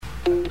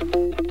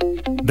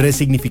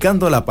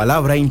Resignificando la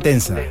palabra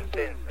intensa.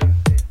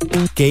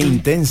 ¡Qué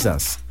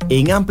intensas!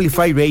 En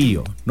Amplify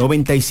Radio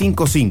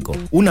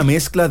 95.5, una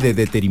mezcla de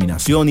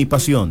determinación y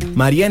pasión.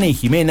 Mariana y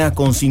Jimena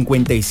con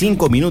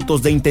 55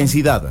 minutos de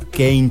intensidad.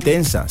 ¡Qué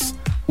intensas!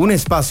 Un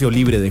espacio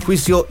libre de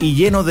juicio y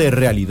lleno de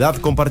realidad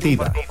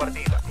compartida.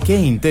 ¡Qué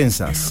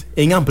intensas!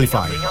 En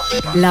Amplify.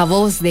 La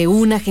voz de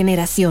una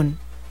generación.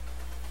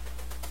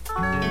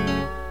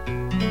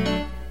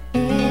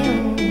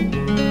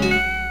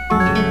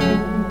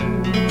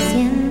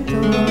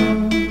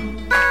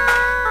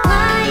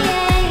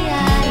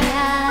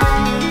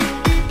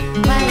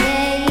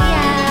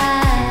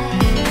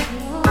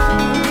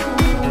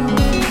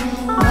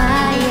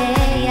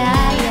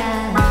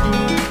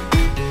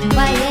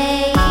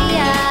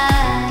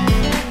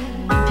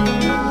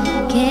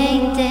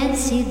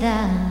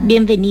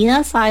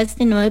 Bienvenidas a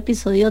este nuevo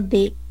episodio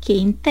de Qué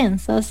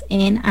Intensas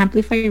en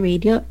Amplify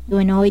Radio. Y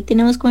bueno, hoy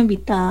tenemos como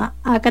invitada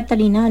a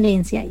Catalina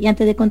Valencia, y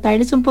antes de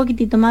contarles un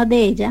poquitito más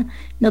de ella,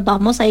 nos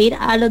vamos a ir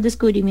a los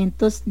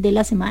descubrimientos de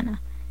la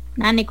semana.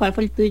 Nani, ¿cuál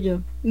fue el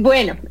tuyo?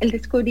 Bueno, el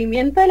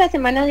descubrimiento de la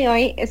semana de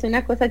hoy es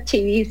una cosa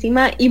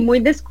chivísima y muy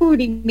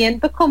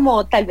descubrimiento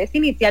como tal vez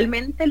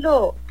inicialmente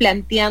lo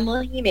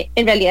planteamos.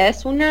 En realidad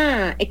es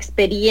una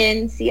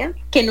experiencia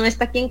que no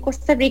está aquí en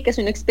Costa Rica, es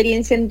una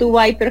experiencia en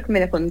Dubái, pero que me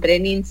la encontré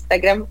en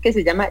Instagram, que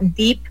se llama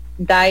Deep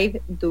Dive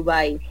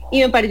Dubai. Y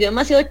me pareció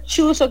demasiado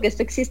chuzo que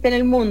esto existe en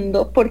el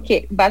mundo,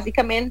 porque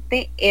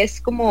básicamente es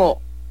como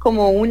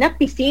una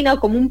piscina o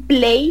como un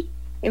play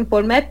en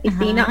forma de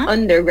piscina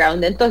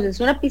underground.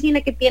 Entonces, una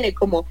piscina que tiene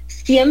como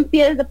 100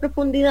 pies de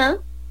profundidad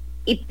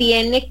y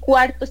tiene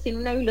cuartos, tiene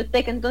una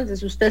biblioteca.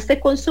 Entonces, usted se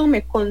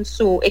consume con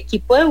su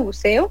equipo de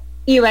buceo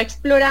y va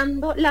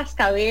explorando las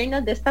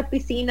cavernas de esta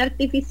piscina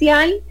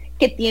artificial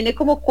que tiene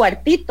como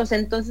cuartitos.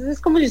 Entonces, es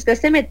como si usted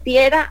se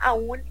metiera a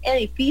un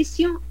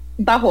edificio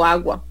bajo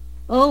agua.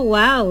 Oh,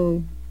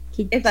 wow.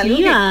 ¡Qué es algo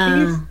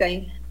que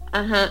existe.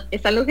 Ajá,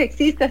 es algo que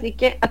existe, así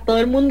que a todo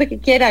el mundo que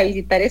quiera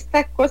visitar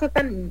esta cosa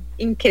tan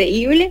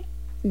increíble,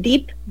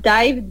 Deep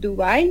Dive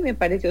Dubai, me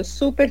pareció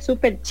súper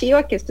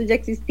chiva que esto ya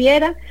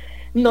existiera.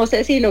 No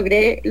sé si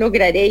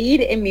lograré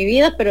ir en mi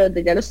vida, pero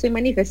desde ya lo estoy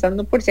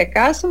manifestando por si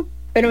acaso,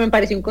 pero me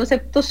pareció un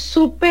concepto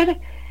súper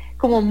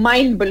como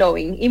mind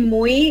blowing y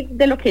muy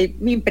de lo que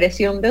mi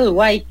impresión de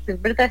Dubái, que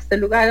es verdad, este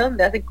lugar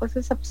donde hacen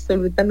cosas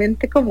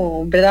absolutamente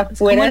como, verdad, es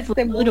fuera de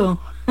este mundo.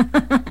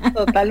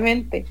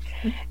 Totalmente.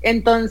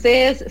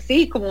 Entonces,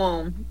 sí,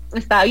 como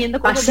estaba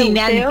viendo cosas de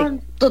buceo,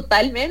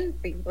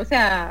 totalmente, o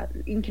sea,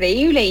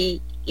 increíble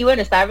y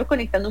bueno, estaba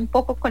reconectando un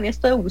poco con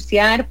esto de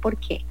bucear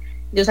porque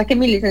yo saqué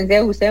mi licencia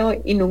de buceo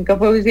y nunca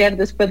fue bucear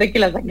después de que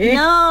la saqué.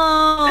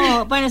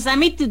 No, bueno, está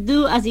mi to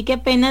do, así que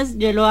apenas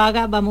yo lo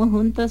haga, vamos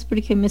juntas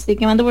porque me estoy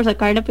quemando por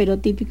sacarla, pero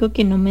típico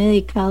que no me he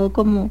dedicado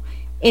como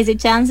ese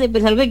chance, pero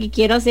es algo que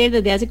quiero hacer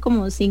desde hace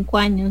como 5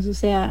 años, o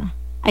sea,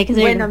 hay que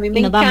hacerlo. Bueno, a mí me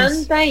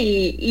encanta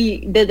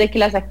y desde que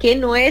la saqué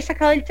no he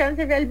sacado el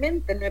chance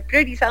realmente, no he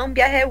priorizado un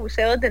viaje de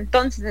buceo desde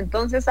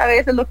entonces a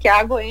veces lo que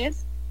hago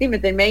es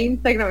meterme a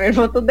Instagram, ver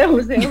fotos de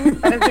buceo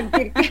para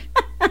sentir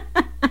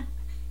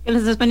que lo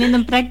estás poniendo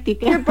en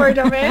práctica. Que por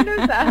lo menos,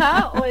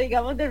 o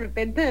digamos de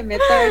repente me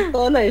meto a ver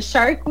todo lo de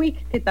Shark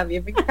Week, que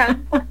también me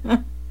encanta,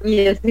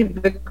 y así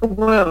fue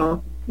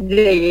como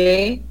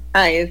llegué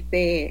a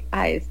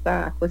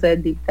esta cosa de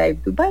Deep Dive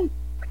Dubai.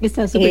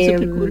 Está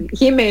súper cool.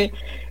 Jimé,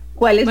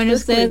 ¿cuál es? Bueno,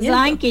 ustedes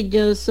saben que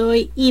yo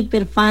soy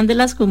hiper fan de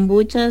las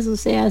kombuchas, o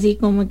sea, así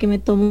como que me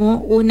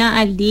tomo una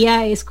al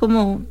día, es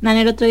como,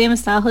 Nana el otro día me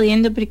estaba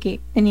jodiendo porque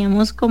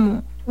teníamos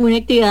como una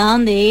actividad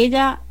donde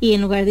ella, y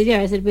en lugar de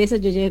llevar cerveza,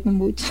 yo llevé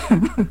kombucha.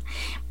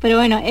 Pero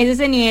bueno, ese es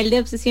el nivel de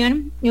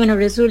obsesión. Y bueno,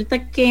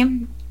 resulta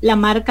que la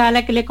marca a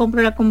la que le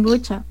compro la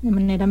kombucha de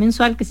manera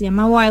mensual, que se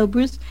llama Wild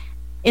Brews,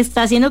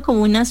 está haciendo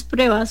como unas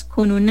pruebas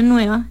con una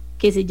nueva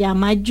que se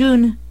llama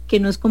June, que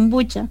no es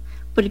kombucha,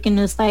 porque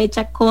no está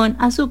hecha con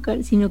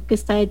azúcar, sino que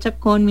está hecha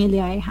con miel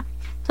de abeja.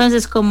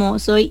 Entonces, como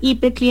soy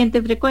hiper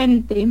cliente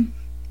frecuente,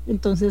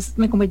 entonces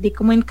me convertí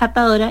como en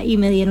catadora y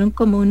me dieron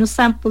como unos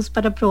samples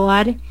para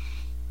probar.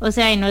 O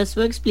sea, y no les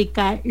puedo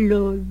explicar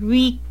lo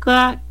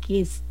rica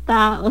que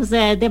está, o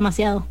sea, es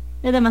demasiado.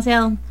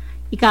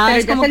 Y cada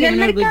vez como que me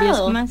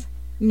enorgullezco más.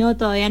 No,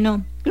 todavía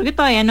no. Creo que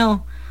todavía no.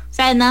 O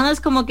sea, nada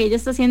más como que ella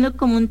está haciendo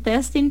como un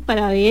testing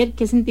para ver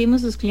qué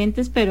sentimos sus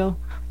clientes, pero, o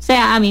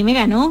sea, a mí me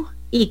ganó.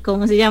 Y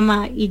cómo se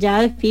llama, y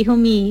ya de fijo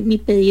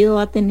mi pedido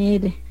va a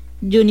tener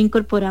Jun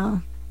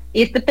incorporado.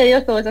 ¿Y este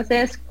pedido que vos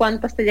haces,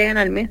 cuántos te llegan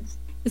al mes?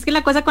 Es que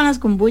la cosa con las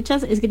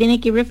kombuchas es que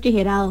tiene que ir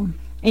refrigerado.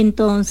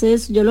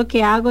 Entonces yo lo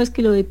que hago es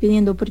que lo voy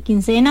pidiendo por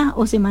quincena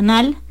o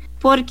semanal,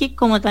 porque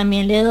como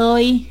también le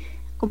doy,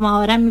 como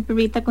ahora mi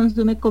perrita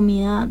consume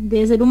comida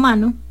de ser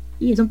humano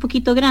y es un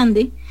poquito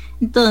grande,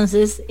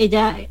 entonces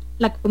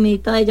la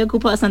comidita de ella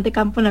ocupa bastante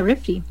campo en la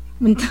refri.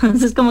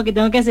 Entonces como que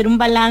tengo que hacer un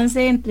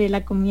balance entre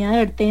la comida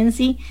de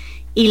Hortensi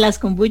y las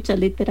kombuchas,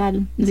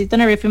 literal. Necesito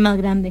una refri más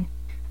grande.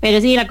 Pero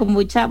sí, la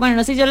kombucha, bueno,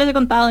 no sé si yo les he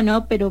contado,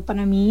 ¿no? Pero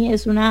para mí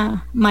es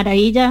una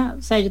maravilla.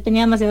 O sea, yo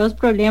tenía demasiados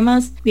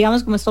problemas,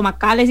 digamos, como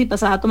estomacales y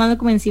pasaba tomando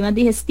como enzimas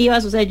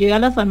digestivas. O sea, yo iba a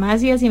las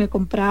farmacias y me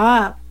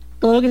compraba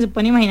todo lo que se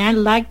puede imaginar,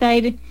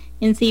 Lactide,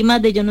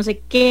 enzimas de yo no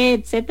sé qué,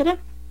 etcétera.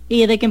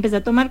 Y desde que empecé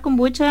a tomar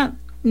kombucha,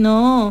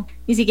 no,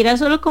 ni siquiera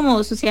solo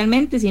como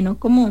socialmente, sino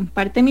como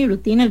parte de mi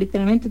rutina,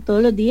 literalmente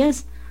todos los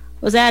días.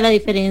 O sea, la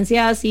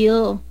diferencia ha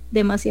sido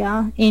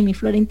demasiada en mi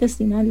flora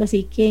intestinal,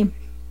 así que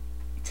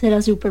se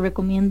la súper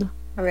recomiendo.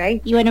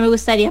 Alright. Y bueno, me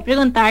gustaría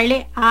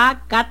preguntarle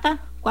a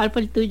Cata, ¿cuál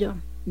fue el tuyo?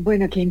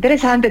 Bueno, qué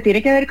interesante,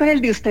 tiene que ver con el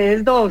de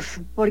ustedes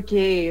dos,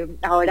 porque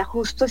ahora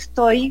justo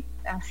estoy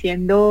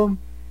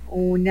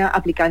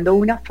aplicando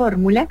una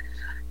fórmula,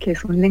 que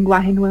es un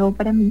lenguaje nuevo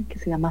para mí, que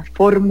se llama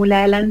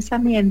fórmula de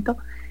lanzamiento,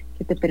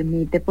 que te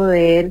permite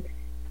poder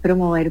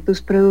promover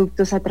tus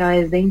productos a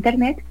través de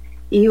internet,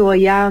 y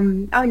voy a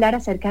hablar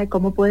acerca de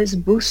cómo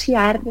puedes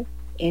bucear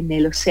en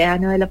el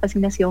océano de la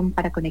fascinación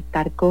para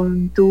conectar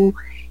con tu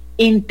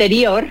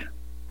interior.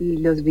 Y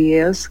los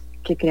videos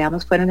que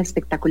creamos fueron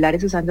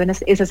espectaculares usando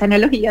esas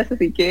analogías,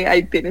 así que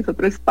ahí tienes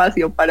otro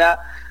espacio para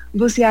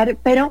bucear,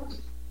 pero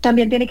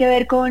también tiene que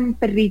ver con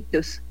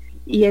perritos.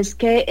 Y es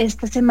que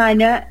esta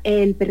semana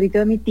el perrito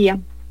de mi tía,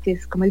 que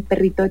es como el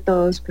perrito de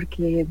todos,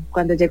 porque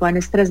cuando llegó a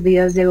nuestras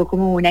vidas llegó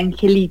como un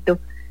angelito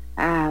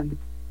a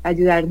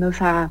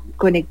ayudarnos a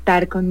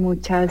conectar con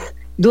muchos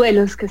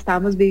duelos que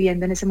estábamos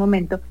viviendo en ese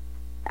momento.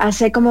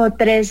 Hace como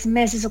 3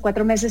 meses o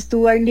 4 meses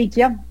tuvo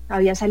Arliquia,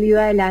 había salido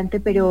adelante,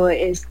 pero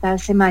esta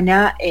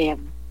semana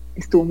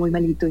estuvo muy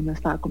malito y no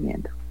estaba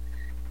comiendo.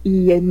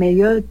 Y en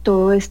medio de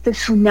todo este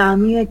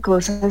tsunami de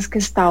cosas que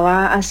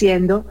estaba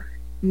haciendo,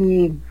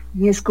 mi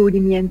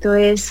descubrimiento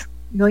es,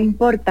 no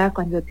importa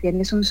cuando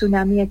tienes un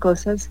tsunami de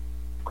cosas,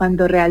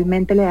 cuando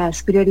realmente le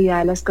das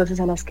prioridad a las cosas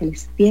a las que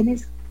les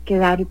tienes que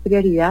dar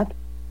prioridad,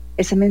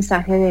 ese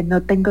mensaje de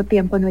no tengo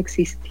tiempo no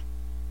existe.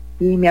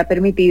 Y me ha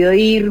permitido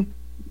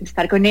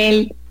estar con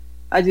él,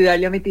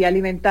 ayudarle a mi tía a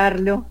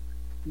alimentarlo,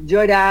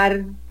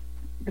 llorar,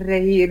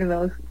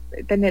 reírnos,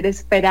 tener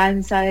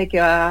esperanza de que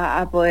va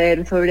a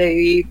poder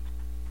sobrevivir,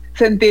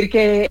 sentir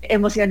que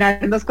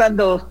emocionarnos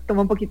cuando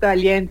toma un poquito de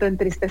aliento,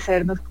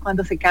 entristecernos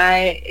cuando se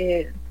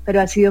cae, pero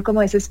ha sido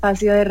como ese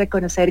espacio de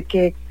reconocer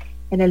que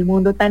en el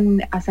mundo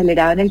tan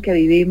acelerado en el que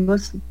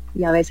vivimos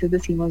y a veces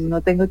decimos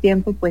no tengo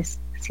tiempo, pues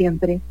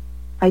siempre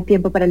hay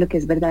tiempo para lo que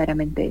es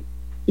verdaderamente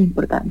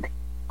importante.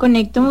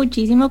 Conecto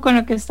muchísimo con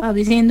lo que estás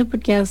diciendo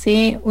porque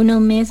hace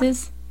unos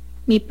meses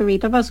mi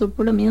perrita pasó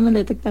por lo mismo, le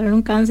detectaron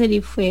un cáncer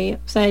y fue,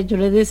 o sea, yo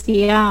les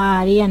decía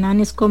a Ari y a Nan,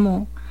 es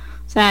como,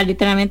 o sea,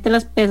 literalmente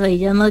las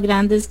pesadillas más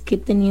grandes que he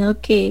tenido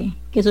que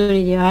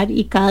sobrellevar,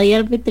 y cada día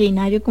al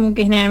veterinario, como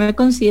que en general me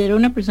considero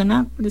una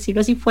persona, por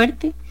decirlo así,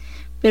 fuerte,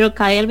 pero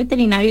cada día al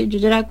veterinario yo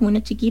lloraba como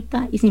una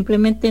chiquita y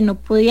simplemente no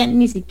podía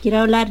ni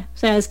siquiera hablar, o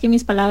sea, es que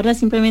mis palabras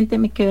simplemente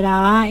me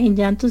quebraba en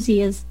llantos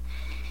y es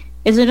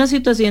una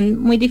situación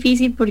muy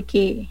difícil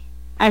porque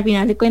al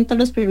final de cuentas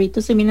los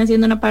perritos terminan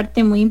siendo una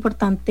parte muy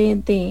importante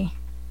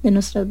de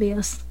nuestras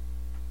vidas.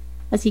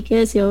 Así que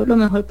deseo lo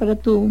mejor para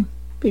tu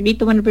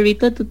perrito, bueno, el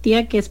perrito de tu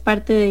tía, que es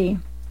parte de...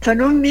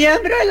 Son un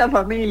miembro de la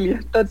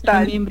familia,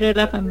 total. Un miembro de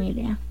la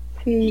familia.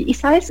 Sí, y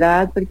sabes,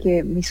 ¿verdad?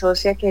 Porque mi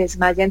socia, que es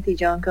Maya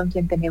Antillón, con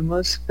quien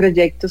tenemos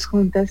proyectos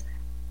juntas,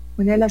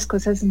 una de las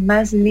cosas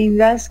más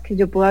lindas que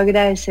yo puedo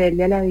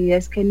agradecerle a la vida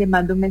es que le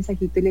mando un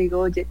mensajito y le digo,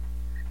 oye,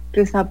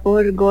 reza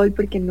por Gol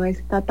porque no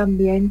está tan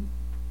bien,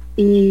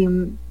 y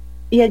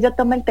ella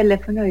toma el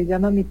teléfono y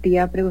llama a mi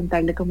tía a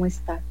preguntarle cómo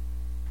está.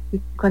 Y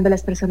cuando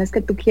las personas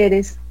que tú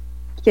quieres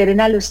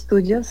quieren a los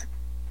tuyos,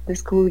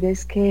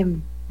 descubres que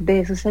de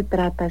eso se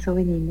trata, eso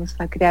venimos,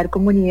 a crear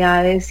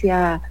comunidades y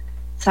a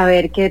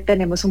saber que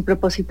tenemos un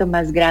propósito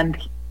más grande.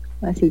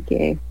 Así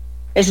que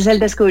ese es el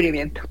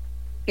descubrimiento.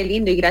 Qué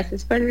lindo, y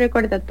gracias por el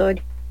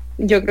recordatorio.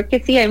 Yo creo que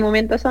sí, hay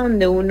momentos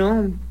donde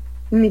uno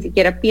ni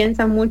siquiera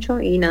piensa mucho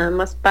y nada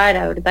más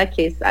para, ¿verdad?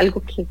 Que es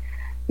algo que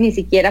ni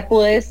siquiera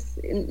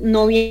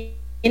no viene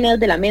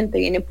desde la mente,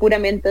 viene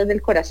puramente desde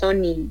el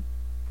corazón,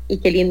 y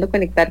qué lindo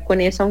conectar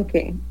con eso,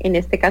 aunque en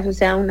este caso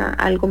sea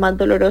algo más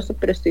doloroso,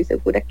 pero estoy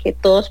segura que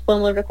todos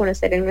podemos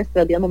reconocer en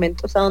nuestros días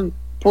momentos a donde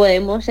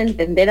podemos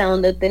entender a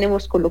dónde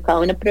tenemos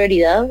colocado una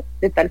prioridad,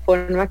 de tal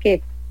forma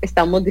que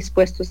estamos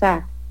dispuestos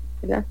a,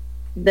 ¿verdad?,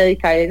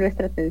 dedicarle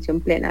nuestra atención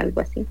plena a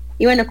algo así.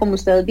 Y bueno, como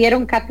ustedes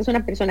vieron, Cata es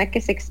una persona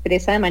que se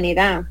expresa de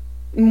manera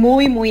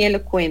muy, muy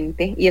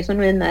elocuente, y eso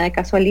no es nada de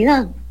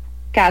casualidad.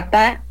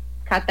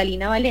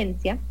 Catalina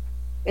Valencia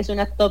es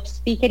una top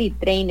speaker y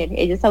trainer.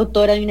 Ella es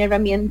autora de una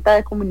herramienta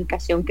de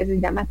comunicación que se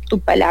llama Tu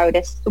palabra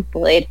es tu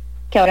poder,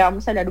 que ahora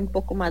vamos a hablar un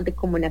poco más de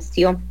cómo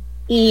nació.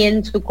 Y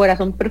en su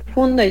corazón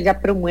profundo ella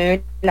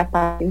promueve la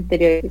paz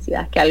interior,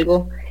 que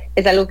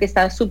es algo que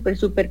está súper,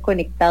 súper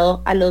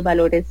conectado a los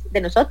valores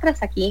de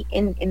nosotras aquí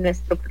en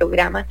nuestro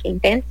programa Qué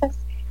Intensas.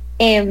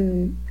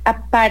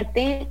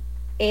 Aparte,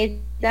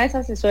 ella es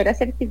asesora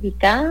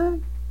certificada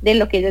de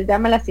lo que ella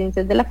llama las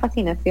ciencias de la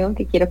fascinación,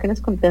 que quiero que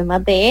nos contes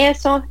más de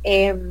eso.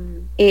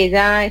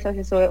 Ella es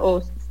asesora,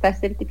 o está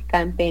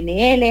certificada en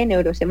PNL,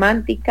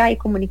 neurosemántica y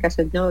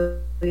comunicación no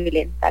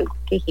violenta, algo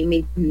que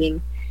Jimmy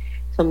también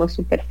somos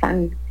súper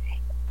fan.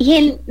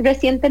 Y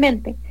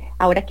recientemente,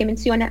 ahora que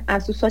menciona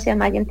a su socia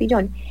Maya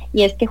Antillón,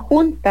 y es que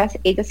juntas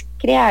ellas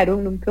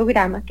crearon un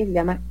programa que se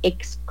llama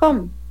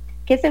XCOM,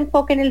 que se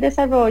enfoca en el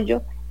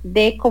desarrollo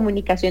de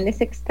comunicaciones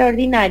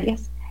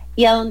extraordinarias,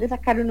 y a donde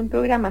sacaron un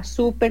programa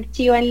súper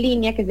chivo en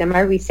línea que se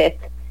llama Reset,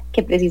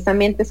 que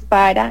precisamente es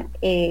para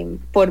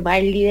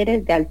formar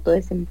líderes de alto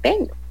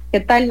desempeño. ¿Qué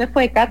tal me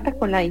fue, Cata,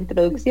 con la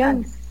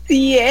introducción?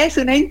 Sí, es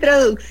una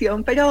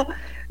introducción, pero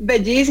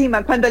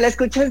bellísima. Cuando la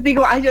escuchas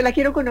digo, ay, yo la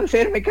quiero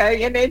conocer, me cae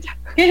bien ella.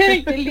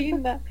 Qué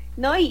linda.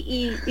 No,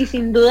 y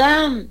sin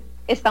duda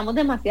estamos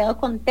demasiado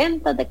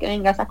contentas de que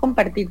vengas a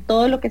compartir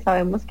todo lo que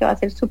sabemos que va a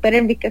ser súper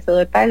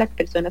enriquecedor para las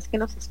personas que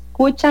nos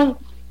escuchan,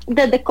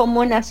 desde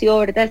cómo nació,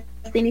 ¿verdad?,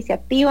 esta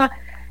iniciativa.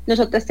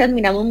 Nosotros te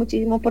admiramos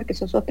muchísimo porque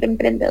sos otra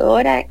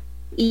emprendedora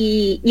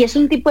y es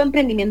un tipo de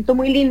emprendimiento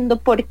muy lindo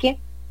porque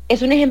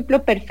es un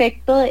ejemplo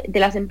perfecto de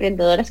las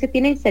emprendedoras que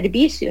tienen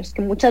servicios,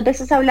 que muchas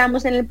veces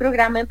hablamos en el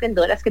programa de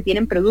emprendedoras que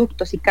tienen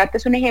productos, y Cata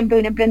es un ejemplo de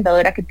una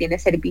emprendedora que tiene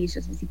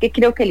servicios. Así que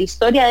creo que la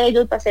historia de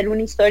ellos va a ser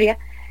una historia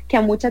que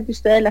a muchas de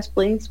ustedes las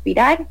puede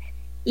inspirar.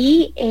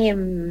 Y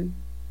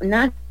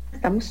nada,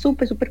 estamos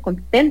súper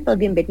contentos.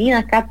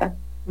 Bienvenida, Cata.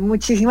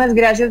 Muchísimas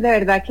gracias, de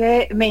verdad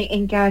que me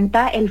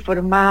encanta el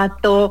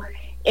formato,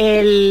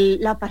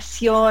 la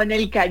pasión,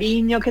 el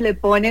cariño que le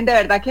ponen. De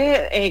verdad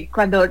que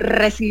cuando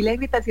recibí la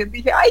invitación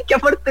dije, ay, qué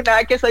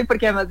afortunada que soy,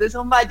 porque además de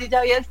eso Maggi ya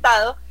había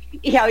estado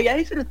y había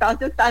disfrutado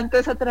tanto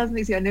esa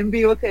transmisión en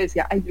vivo que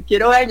decía, ay, yo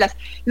quiero verlas.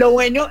 Lo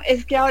bueno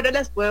es que ahora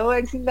las puedo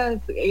ver sin las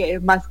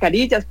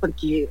mascarillas,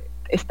 porque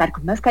estar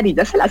con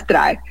mascarillas se las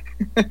trae.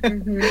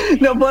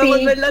 No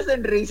podemos ver las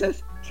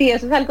sonrisas. Sí,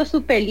 eso es algo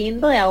súper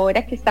lindo de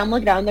ahora que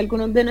estamos grabando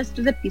algunos de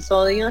nuestros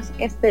episodios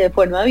de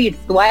forma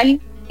virtual,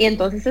 y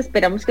entonces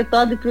esperamos que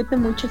todos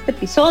disfruten mucho este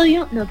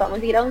episodio. Nos vamos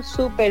a ir a un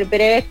súper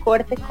breve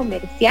corte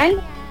comercial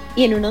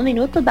y en unos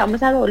minutos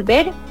vamos a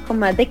volver con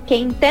más de Qué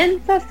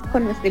Intensas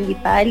con nuestra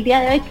invitada del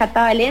día de hoy,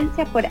 Cata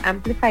Valencia, por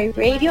Amplify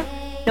Radio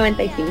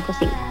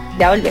 95.5.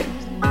 Ya volvemos.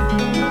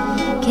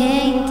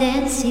 Qué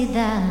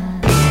intensidad.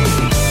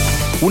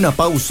 Una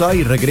pausa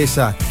y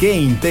regresa Qué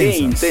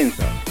Intensas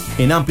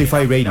en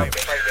Amplify Radio.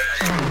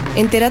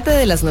 Entérate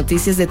de las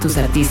noticias de tus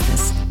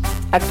artistas,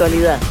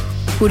 actualidad,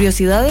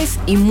 curiosidades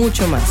y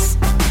mucho más.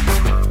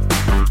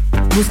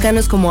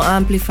 Búscanos como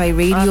Amplify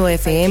Radio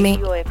FM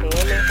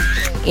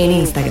en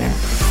Instagram.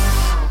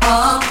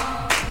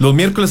 Los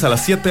miércoles a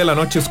las 7 de la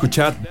noche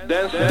escuchad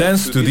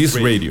Dance to This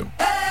Radio.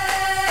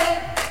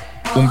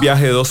 Un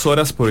viaje de 2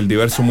 horas por el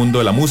diverso mundo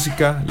de la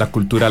música, la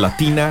cultura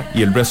latina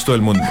y el resto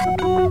del mundo.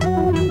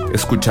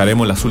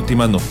 Escucharemos las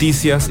últimas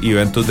noticias y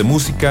eventos de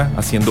música,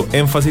 haciendo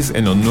énfasis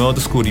en los nuevos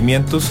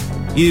descubrimientos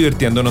y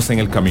divirtiéndonos en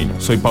el camino.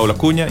 Soy Paula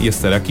Cuña y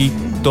estaré aquí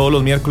todos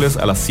los miércoles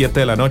a las 7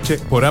 de la noche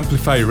por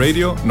Amplify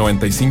Radio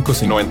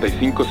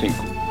 95.5.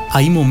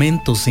 Hay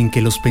momentos en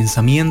que los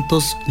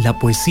pensamientos, la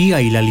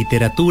poesía y la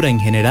literatura en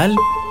general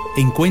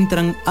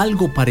encuentran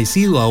algo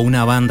parecido a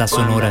una banda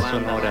sonora.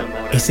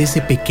 Es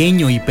ese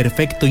pequeño y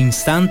perfecto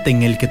instante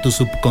en el que tu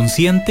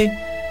subconsciente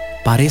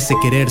parece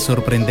querer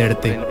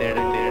sorprenderte.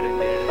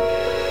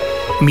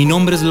 Mi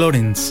nombre es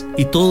Lawrence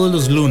y todos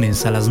los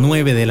lunes a las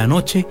 9 de la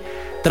noche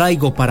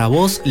traigo para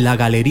vos la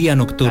Galería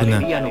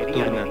Nocturna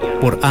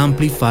por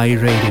Amplify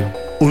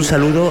Radio. Un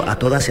saludo a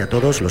todas y a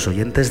todos los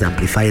oyentes de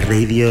Amplify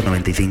Radio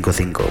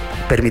 95.5.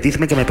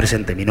 Permitidme que me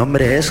presente. Mi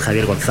nombre es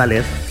Javier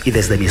González y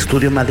desde mi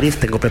estudio en Madrid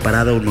tengo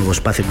preparado un nuevo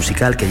espacio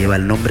musical que lleva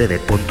el nombre de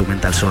Pon tu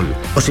mente al sol.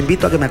 Os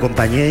invito a que me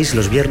acompañéis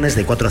los viernes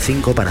de 4 a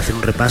 5 para hacer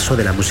un repaso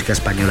de la música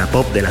española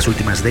pop de las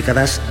últimas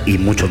décadas y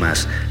mucho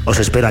más. Os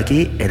espero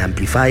aquí en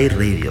Amplify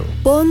Radio.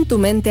 Pon tu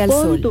mente al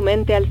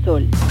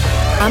sol.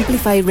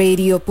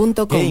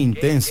 Amplifyradio.com. Qué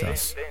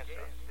Intensas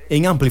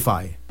en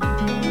Amplify.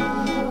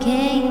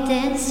 Qué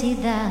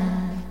intensidad.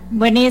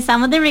 Bueno, y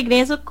estamos de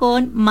regreso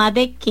con más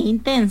de Qué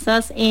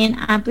Intensas en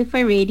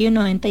Amplify Radio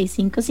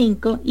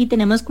 95.5 y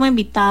tenemos como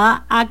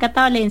invitada a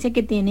Cata Valencia,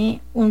 que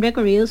tiene un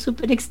recorrido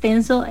súper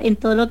extenso en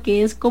todo lo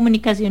que es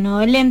comunicación no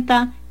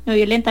violenta,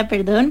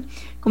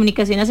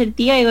 comunicación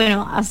asertiva, y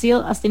bueno,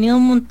 has tenido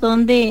un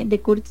montón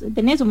de cursos,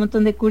 tenés un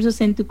montón de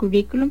cursos en tu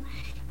currículum,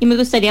 y me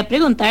gustaría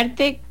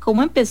preguntarte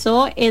cómo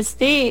empezó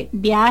este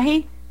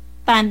viaje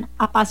tan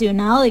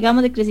apasionado,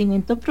 digamos, de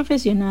crecimiento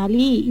profesional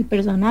y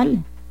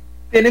personal.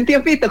 Tienen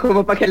tiempito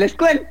como para que les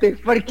cuente,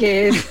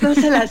 porque esto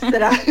se las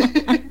trae.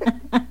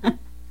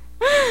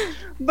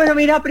 Bueno,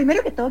 mira,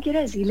 primero que todo quiero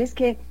decirles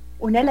que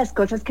una de las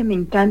cosas que me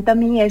encanta a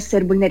mí es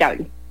ser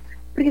vulnerable,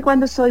 porque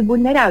cuando soy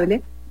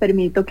vulnerable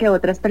permito que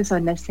otras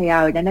personas se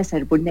abran a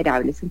ser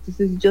vulnerables.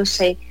 Entonces yo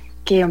sé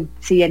que,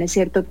 si bien es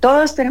cierto,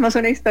 todos tenemos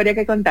una historia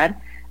que contar,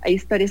 hay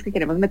historias que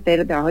queremos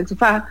meter debajo del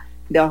sofá,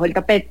 debajo del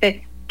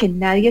tapete, que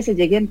nadie se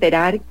llegue a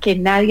enterar, que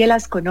nadie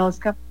las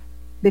conozca.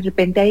 De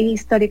repente hay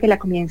historia que la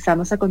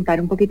comenzamos a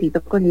contar un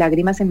poquitito con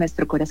lágrimas en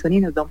nuestro corazón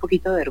y nos da un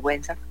poquito de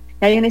vergüenza.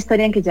 Y hay una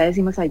historia en que ya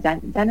decimos, ay, ya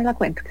no la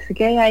cuento, que se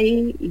quede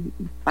ahí y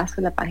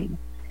paso la página.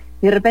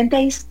 Y de repente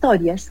hay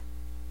historias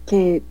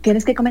que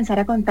tienes que comenzar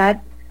a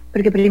contar,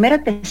 porque primero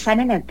te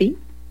sanan a ti,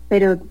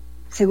 pero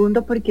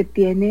segundo porque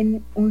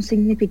tienen un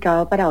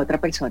significado para otra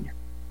persona.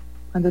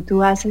 Cuando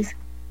tú haces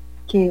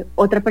que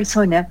otra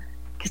persona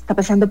que está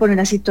pasando por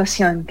una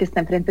situación que está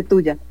enfrente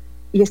tuya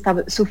y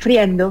está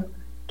sufriendo,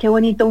 qué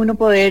bonito uno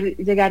poder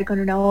llegar con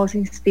una voz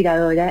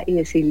inspiradora y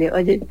decirle,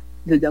 oye,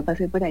 yo ya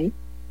pasé por ahí,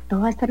 todo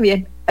va a estar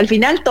bien. Al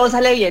final todo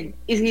sale bien.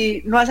 Y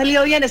si no ha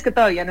salido bien es que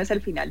todavía no es el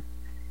final.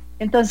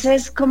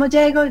 Entonces, ¿cómo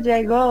llego?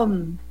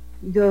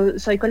 Yo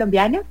soy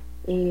colombiana,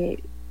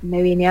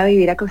 me vine a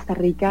vivir a Costa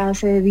Rica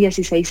hace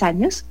 16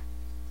 años.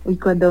 Y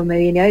cuando me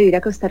vine a vivir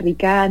a Costa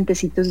Rica,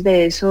 antecitos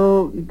de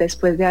eso,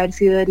 después de haber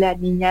sido la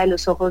niña de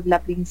los ojos, la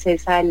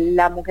princesa,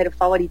 la mujer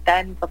favorita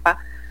de mi papá,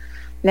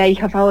 la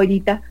hija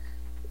favorita,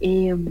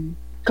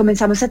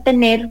 comenzamos a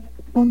tener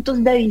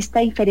puntos de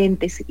vista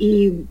diferentes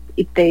y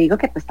te digo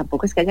que pues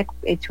tampoco es que haya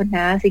hecho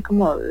nada así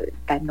como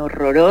tan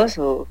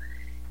horroroso,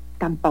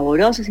 tan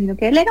pavoroso, sino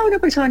que él era una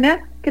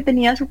persona que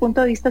tenía su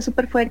punto de vista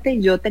súper fuerte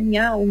y yo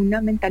tenía una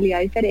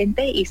mentalidad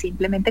diferente y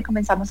simplemente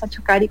comenzamos a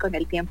chocar y con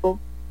el tiempo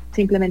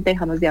simplemente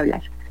dejamos de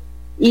hablar.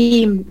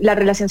 Y la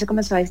relación se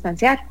comenzó a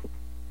distanciar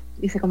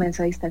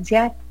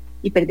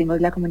y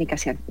perdimos la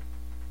comunicación.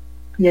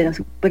 Y era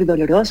súper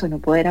doloroso no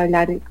poder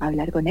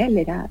hablar con él,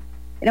 era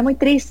muy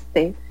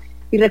triste.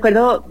 Y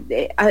recuerdo,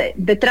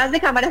 detrás de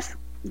cámaras,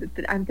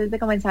 antes de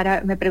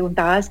comenzar, me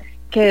preguntabas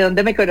que de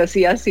dónde me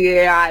conocías, si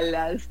de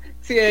Alas,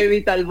 si de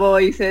Vital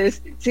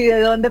Voices, si de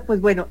dónde, pues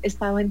bueno, he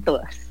estado en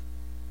todas.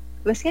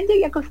 Recién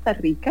llegué a Costa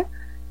Rica,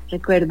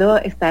 recuerdo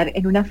estar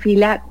en una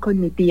fila con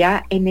mi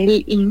tía en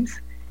el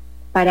INS,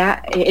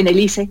 en el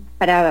ICE,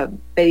 para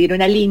pedir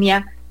una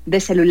línea de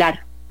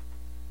celular.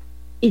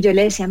 Y yo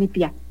le decía a mi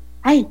tía,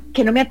 ay,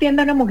 que no me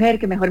atienda una mujer,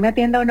 que mejor me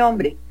atienda un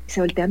hombre. Y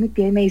se voltea a mi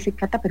tía y me dice,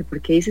 Cata, ¿pero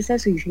por qué dices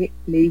eso? Y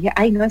le dije,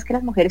 ay, no, es que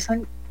las mujeres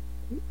son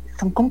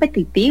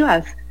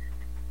competitivas,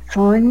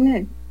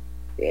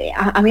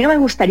 a mí no me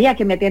gustaría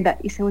que me atienda.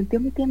 Y se volteó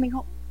mi tía y me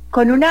dijo,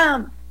 con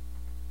una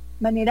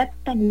manera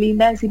tan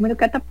linda de decirme,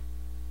 Cata,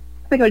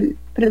 pero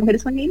las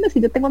mujeres son lindas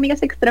y yo tengo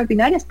amigas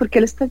extraordinarias, ¿por qué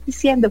lo estás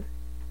diciendo?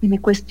 Y me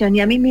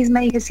cuestioné a mí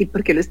misma y dije, sí,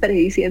 ¿por qué lo estaré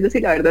diciendo?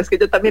 Si la verdad es que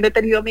yo también he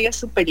tenido amigas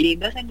súper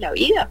lindas en la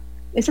vida.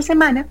 Esa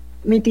semana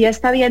mi tía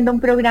está viendo un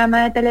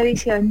programa de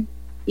televisión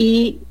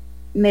y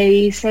me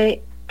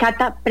dice,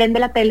 Cata, prende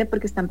la tele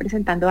porque están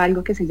presentando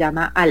algo que se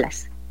llama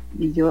Alas.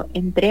 Y yo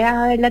entré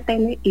a ver la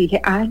tele y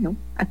dije, no,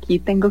 aquí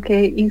tengo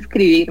que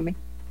inscribirme.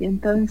 Y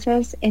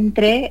entonces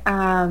entré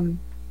a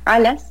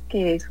Alas,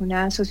 que es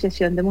una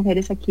asociación de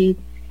mujeres aquí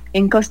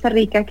en Costa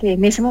Rica, que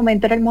en ese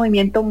momento era el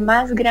movimiento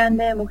más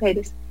grande de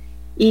mujeres,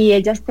 y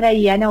ellas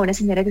traían a una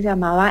señora que se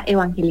llamaba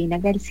Evangelina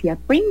García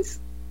Prince,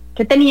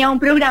 que tenía un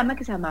programa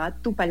que se llamaba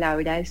Tu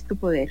palabra es tu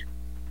poder.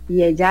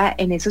 Y ella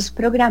en esos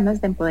programas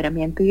de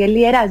empoderamiento y de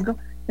liderazgo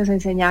nos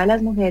enseñaba a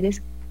las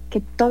mujeres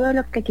que todo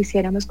lo que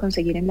quisiéramos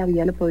conseguir en la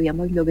vida lo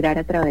podíamos lograr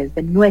a través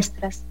de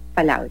nuestras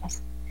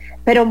palabras.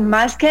 Pero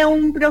más que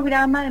un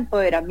programa de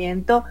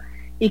empoderamiento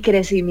y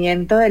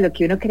crecimiento de lo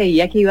que uno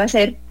creía que iba a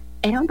ser,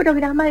 era un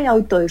programa de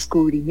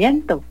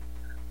autodescubrimiento,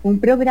 un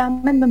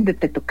programa en donde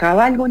te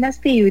tocaba algunas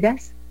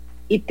fibras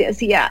y te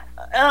hacía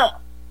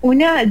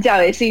una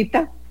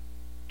llavecita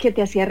que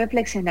te hacía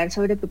reflexionar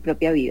sobre tu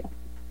propia vida.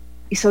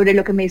 Y sobre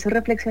lo que me hizo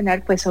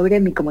reflexionar fue sobre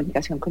mi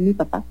comunicación con mi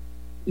papá.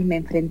 Y me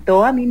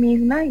enfrentó a mí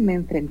misma y me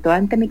enfrentó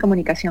ante mi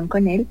comunicación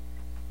con él.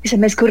 Y se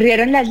me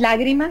escurrieron las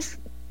lágrimas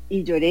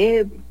y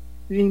lloré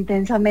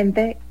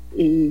intensamente.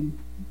 Y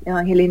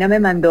Evangelina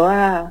me mandó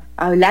a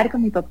hablar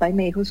con mi papá y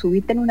me dijo,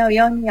 subite en un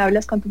avión y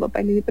hablas con tu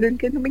papá. Y le dije, pero él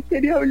que no me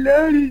quiere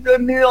hablar, y yo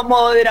me dio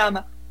modo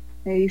drama.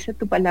 Me dice,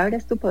 tu palabra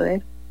es tu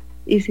poder.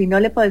 Y si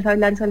no le podés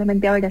hablar,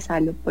 solamente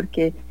abrazalo,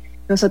 porque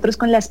nosotros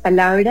con las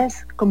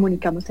palabras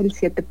comunicamos el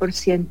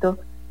 7%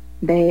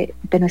 de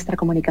nuestra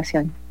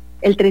comunicación.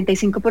 El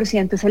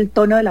 35% es el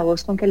tono de la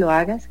voz con que lo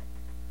hagas,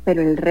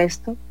 pero el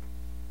resto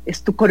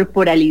es tu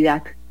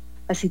corporalidad.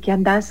 Así que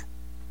andás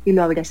y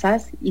lo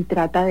abrazás y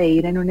trata de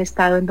ir en un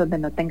estado en donde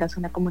no tengas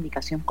una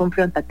comunicación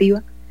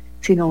confrontativa,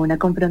 sino una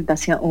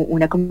confrontación o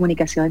una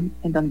comunicación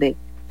en donde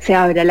se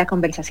abra la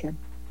conversación.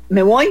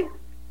 Me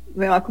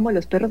va como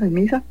los perros en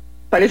misa.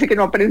 Parece que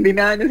no aprendí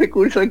nada en ese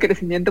curso de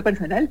crecimiento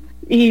personal.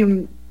 Y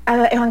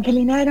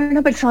Evangelina era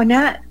una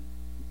persona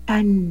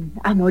tan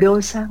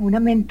amorosa,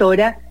 una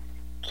mentora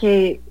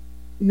que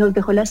nos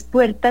dejó las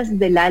puertas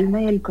del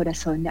alma y del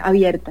corazón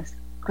abiertas.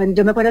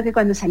 Yo me acuerdo que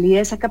cuando salí de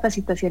esa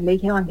capacitación le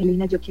dije,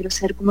 Evangelina, yo quiero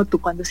ser como tú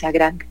cuando sea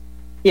grande.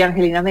 Y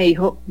Evangelina me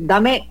dijo,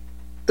 dame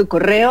tu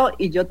correo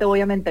y yo te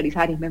voy a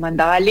mentorizar. Y me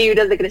mandaba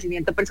libros de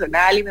crecimiento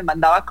personal y me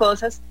mandaba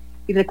cosas.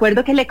 Y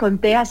recuerdo que le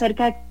conté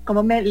acerca de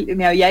cómo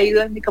me había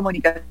ido en mi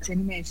comunicación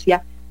y me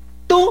decía,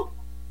 tú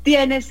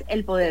tienes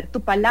el poder,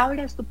 tu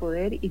palabra es tu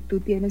poder y tú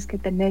tienes que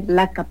tener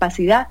la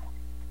capacidad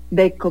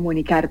de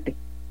comunicarte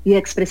y de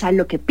expresar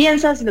lo que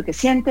piensas, lo que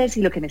sientes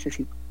y lo que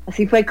necesitas.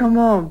 Así fue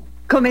como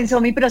comenzó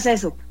mi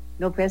proceso.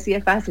 No fue así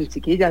de fácil,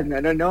 chiquillas,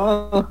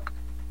 no.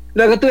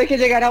 Luego tuve que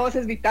llegar a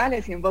Voces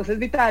Vitales y en Voces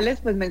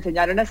Vitales pues me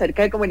enseñaron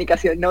acerca de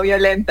comunicación no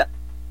violenta.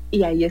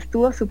 Y ahí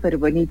estuvo súper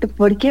bonito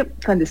porque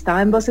cuando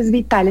estaba en Voces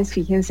Vitales,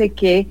 fíjense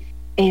que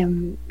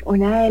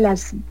una de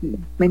las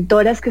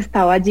mentoras que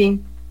estaba allí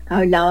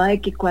hablaba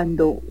de que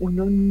cuando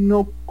uno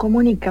no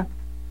comunica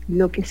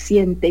lo que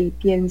siente y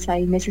piensa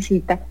y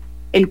necesita,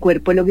 el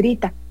cuerpo lo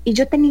grita. Y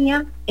yo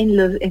tenía en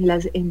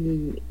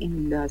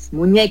las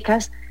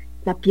muñecas,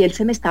 la piel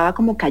se me estaba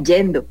como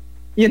cayendo.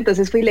 Y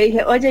entonces fui y le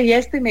dije, oye, ¿y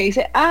esto? Y me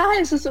dice,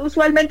 eso es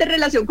usualmente en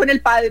relación con el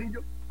padre. Y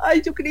yo,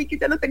 yo creí que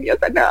ya lo tenía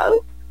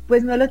sanado.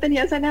 Pues no lo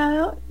tenía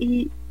sanado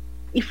y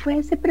fue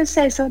ese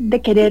proceso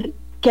de querer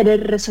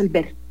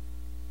resolver.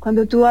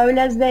 Cuando tú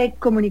hablas de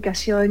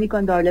comunicación y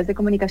cuando hablas de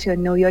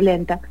comunicación no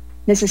violenta,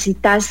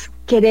 necesitas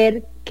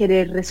querer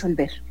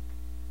resolver.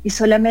 Y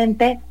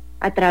solamente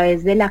a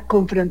través de la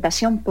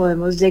confrontación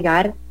podemos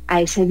llegar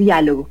a ese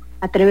diálogo,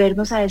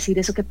 atrevernos a decir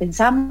eso que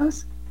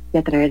pensamos y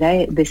atrever a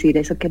decir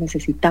eso que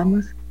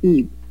necesitamos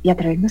y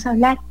atrevernos a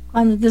hablar.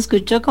 Cuando te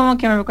escucho como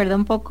que me recuerda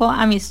un poco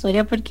a mi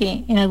historia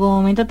porque en algún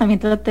momento también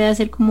traté de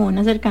hacer como un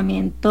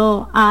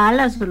acercamiento a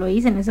alas, o lo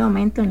hice en ese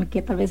momento en el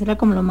que tal vez era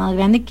como lo más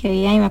grande que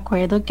había y me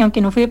acuerdo que aunque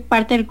no fui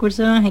parte del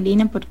curso de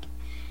Evangelina porque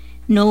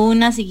no hubo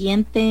una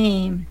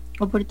siguiente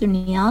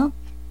oportunidad,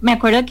 me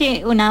acuerdo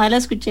que una vez la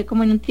escuché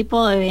como en un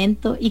tipo de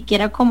evento y que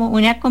era como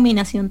una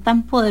combinación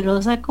tan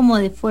poderosa como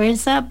de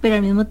fuerza, pero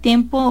al mismo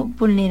tiempo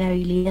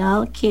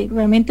vulnerabilidad, que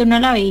realmente uno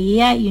la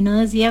veía y uno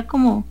decía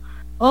como,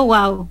 oh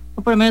wow,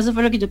 o por lo menos eso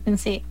fue lo que yo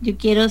pensé, yo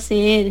quiero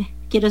ser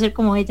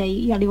como ella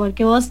y al igual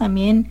que vos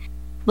también,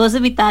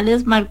 Voces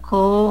Vitales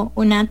marcó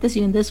un antes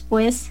y un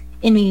después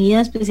en mi vida,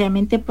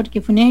 especialmente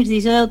porque fue un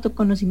ejercicio de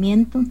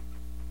autoconocimiento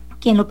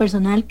que en lo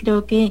personal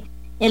creo que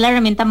es la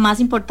herramienta más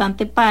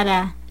importante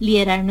para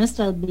liderar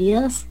nuestras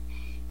vidas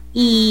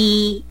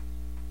y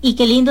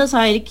qué lindo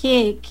saber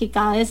que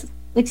cada vez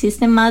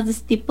existen más de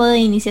este tipo de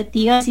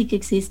iniciativas y que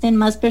existen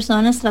más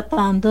personas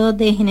tratando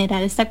de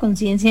generar esta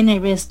conciencia en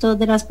el resto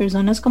de las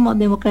personas, como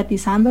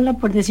democratizándola,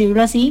 por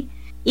decirlo así,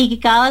 y que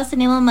cada vez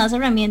tenemos más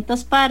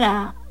herramientas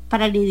para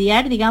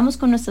lidiar, digamos,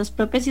 con nuestras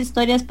propias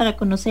historias, para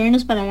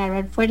conocernos, para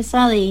agarrar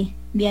fuerza de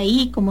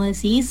ahí. Como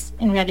decís,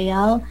 en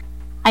realidad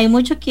hay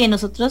mucho que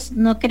nosotros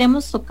no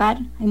queremos tocar,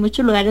 hay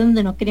muchos lugares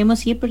donde no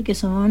queremos ir porque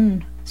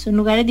son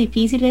lugares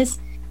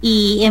difíciles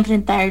y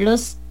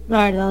enfrentarlos,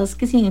 la verdad es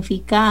que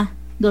significa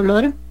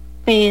dolor,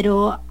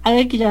 pero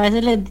algo que yo a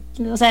veces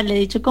le he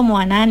dicho como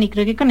a Nani,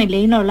 creo que con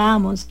Elaine no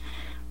hablábamos,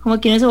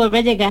 como que uno se vuelve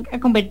a llegar a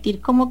convertir,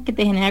 como que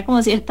te genera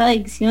como cierta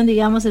adicción,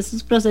 digamos,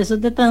 esos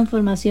procesos de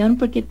transformación,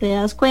 porque te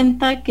das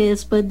cuenta que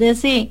después de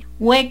ese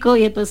hueco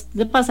y después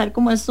de pasar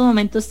como estos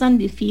momentos tan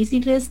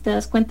difíciles, te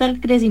das cuenta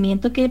del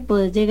crecimiento que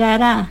puedes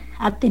llegar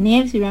a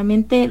tener si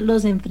realmente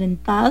los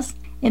enfrentas.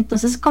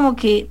 Entonces como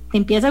que te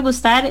empieza a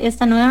gustar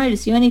esta nueva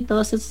versión y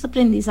todos estos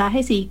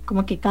aprendizajes y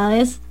como que cada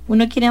vez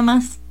uno quiere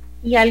más.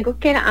 Y algo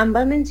que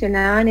ambas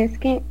mencionaban es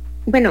que,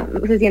 bueno,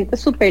 se siente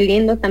súper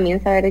lindo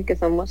también saber de que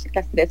somos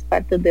las tres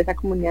partes de esa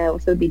comunidad de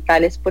Voces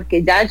Vitales,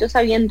 porque ya yo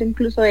sabiendo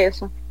incluso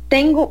eso,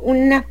 tengo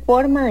una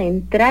forma de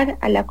entrar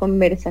a la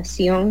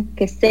conversación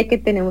que sé que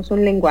tenemos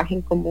un lenguaje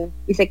en común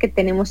y sé que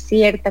tenemos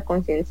cierta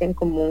conciencia en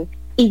común.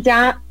 Y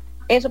ya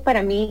eso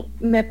para mí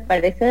me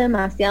parece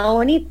demasiado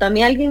bonito. A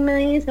mí alguien me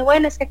dice,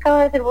 bueno, es que acabo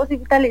de hacer Voces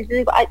Vitales. Yo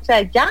digo, o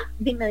sea, ya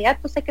de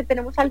inmediato sé que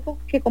tenemos algo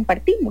que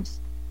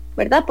compartimos,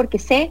 ¿verdad? Porque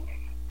sé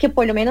que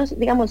por lo menos,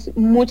 digamos,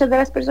 muchas de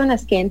las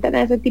personas que entran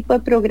a ese tipo de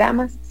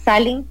programas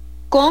salen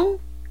con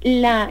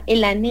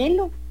el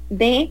anhelo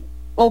de,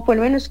 o por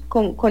lo menos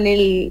con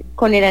el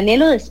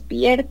anhelo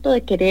despierto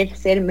de querer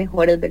ser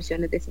mejores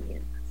versiones de sí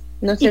mismas.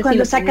 No sé, y cuando si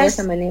lo sacas de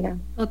esa manera.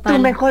 Tu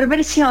mejor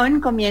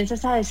versión,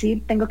 comienzas a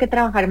decir, tengo que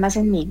trabajar más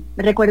en mí.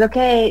 Recuerdo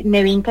que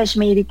Nevin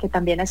Kashmiri, que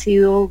también ha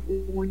sido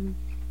un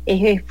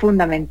eje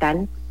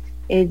fundamental,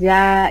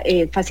 ella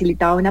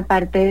facilitaba una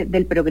parte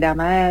del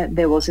programa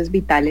de Voces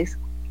Vitales.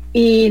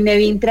 Y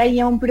Nevin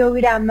traía un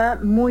programa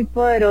muy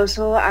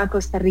poderoso a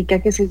Costa Rica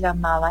que se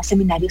llamaba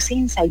Seminarios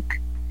Insight.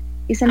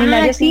 Y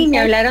Seminarios sí, Insight, me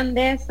hablaron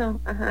de eso.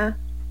 Ajá.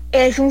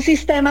 Es un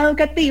sistema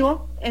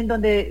educativo en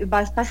donde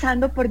vas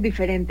pasando por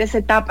diferentes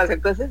etapas.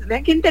 Entonces,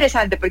 vean qué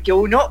interesante, porque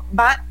uno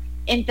va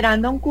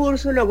entrando a un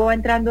curso, luego va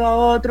entrando a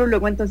otro,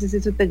 luego entonces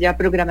eso te lleva a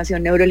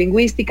programación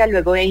neurolingüística,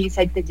 luego de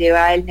Insight te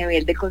lleva al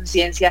nivel de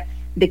conciencia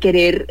de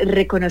querer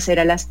reconocer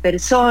a las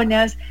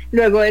personas,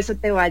 luego eso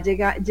te va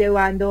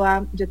llevando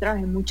a, yo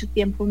trabajé mucho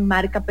tiempo en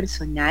marca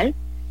personal,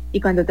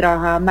 y cuando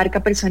trabajaba en marca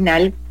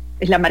personal,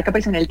 la marca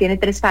personal tiene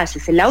 3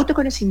 fases: el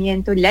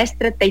autoconocimiento, la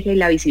estrategia y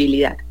la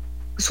visibilidad.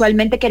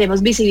 Usualmente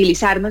queremos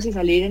visibilizarnos y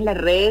salir en las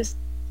redes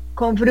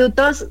con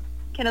frutos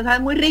que no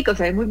saben muy ricos,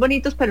 saben muy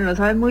bonitos, pero no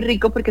saben muy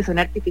rico porque son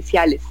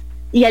artificiales.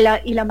 Y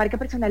la marca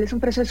personal es un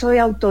proceso de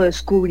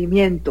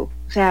autodescubrimiento,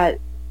 o sea,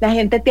 la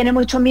gente tiene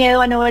mucho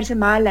miedo a no verse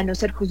mal, a no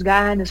ser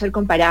juzgada, a no ser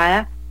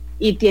comparada,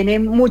 y tiene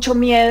mucho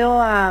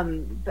miedo a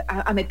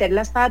meter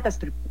las patas,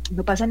 pero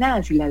no pasa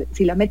nada,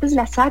 si la metes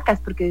la sacas,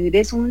 porque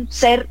eres un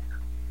ser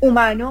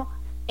humano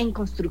en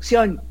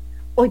construcción.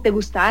 Hoy te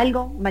gusta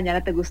algo,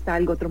 mañana te gusta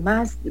algo otro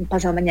más,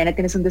 pasado mañana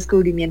tienes un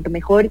descubrimiento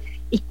mejor,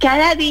 y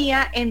cada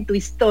día en tu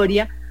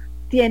historia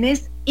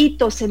tienes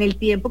hitos en el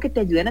tiempo que te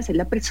ayudan a ser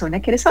la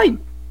persona que eres hoy.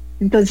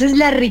 Entonces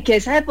la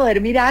riqueza de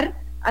poder mirar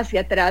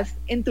hacia atrás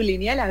en tu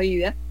línea de la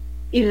vida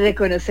y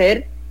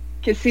reconocer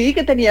que sí,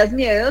 que tenías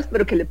miedos,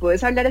 pero que le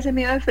puedes hablar a ese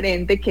miedo de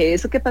frente, que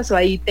eso que pasó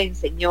ahí te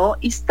enseñó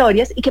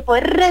historias y que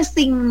puedes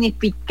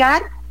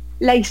resignificar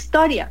la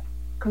historia.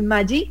 Con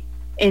Maggie,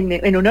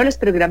 en uno de los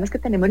programas que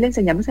tenemos, le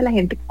enseñamos a la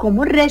gente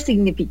cómo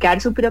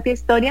resignificar su propia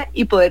historia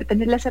y poder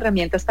tener las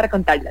herramientas para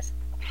contarlas.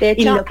 De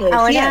hecho, y lo que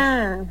decías,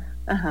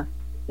 ahora...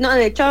 No,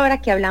 de hecho,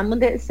 ahora que hablamos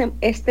de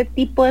este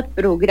tipo de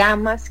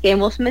programas, que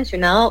hemos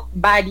mencionado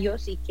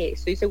varios y que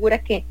estoy segura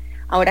que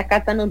ahora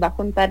Cata nos va a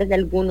contar de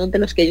algunos de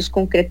los que ellos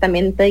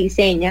concretamente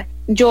diseñan.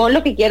 Yo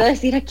lo que quiero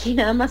decir aquí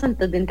nada más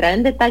antes de entrar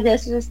en detalle de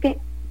eso es que,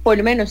 por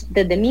lo menos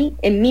desde mí,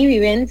 en mi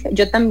vivencia,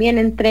 yo también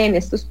entré en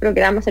estos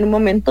programas en un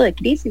momento de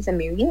crisis en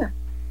mi vida.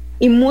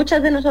 Y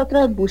muchas de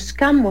nosotras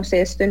buscamos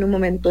esto en un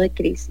momento de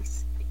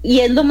crisis.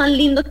 Y es lo más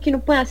lindo que uno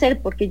puede hacer,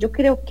 porque yo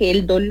creo que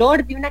el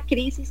dolor de una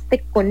crisis te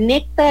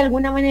conecta de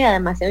alguna manera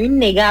demasiado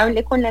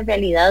innegable con la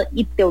realidad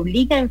y te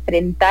obliga a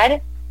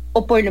enfrentar,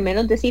 o por lo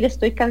menos decir,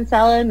 estoy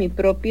cansado de mi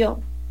propio,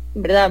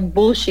 ¿verdad?,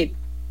 bullshit,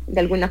 de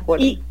alguna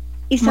forma.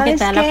 Y sabes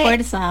que la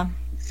fuerza.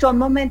 Son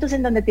momentos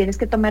en donde tienes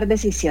que tomar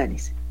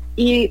decisiones.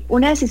 Y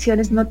una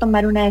decisión es no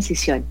tomar una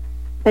decisión.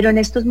 Pero en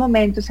estos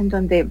momentos en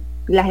donde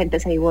la gente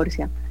se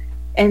divorcia,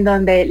 en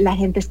donde la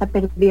gente está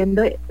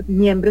perdiendo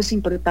miembros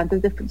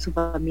importantes de su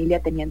familia,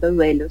 teniendo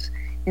duelos,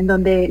 en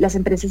donde las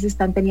empresas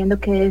están teniendo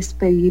que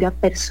despedir a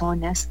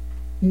personas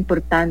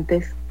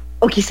importantes,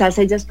 o quizás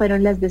ellas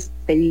fueron las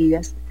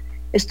despedidas.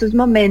 Estos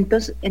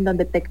momentos en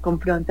donde te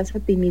confrontas a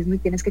ti mismo y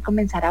tienes que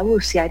comenzar a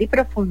bucear y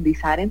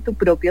profundizar en tu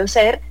propio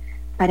ser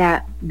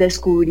para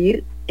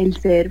descubrir el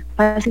ser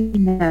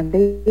fascinante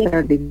y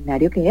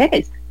extraordinario que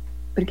eres.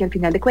 Porque al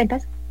final de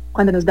cuentas,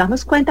 cuando nos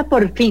damos cuenta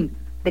por fin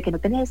de que no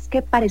tenés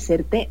que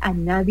parecerte a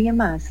nadie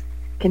más,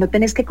 que no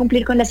tenés que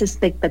cumplir con las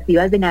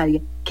expectativas de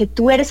nadie, que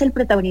tú eres el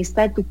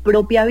protagonista de tu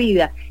propia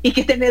vida y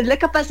que tenés la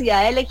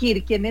capacidad de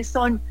elegir quiénes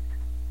son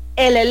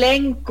el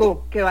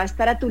elenco que va a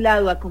estar a tu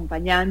lado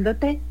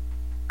acompañándote,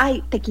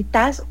 ay, te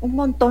quitas un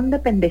montón de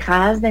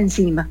pendejadas de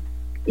encima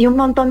y un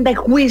montón de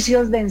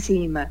juicios de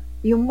encima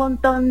y un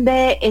montón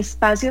de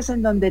espacios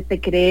en donde te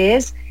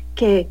crees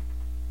que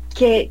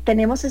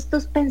tenemos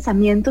estos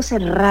pensamientos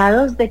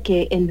cerrados de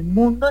que el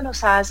mundo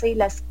nos hace y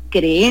las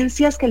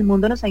creencias que el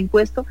mundo nos ha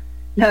impuesto.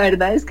 La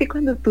verdad es que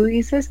cuando tú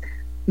dices,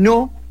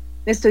 no,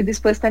 estoy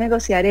dispuesta a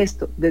negociar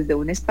esto desde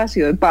un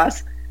espacio de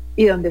paz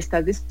y donde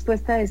estás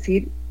dispuesta a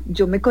decir,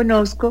 yo me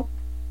conozco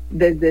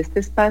desde este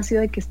espacio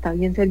de que está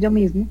bien ser yo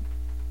mismo,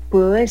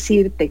 puedo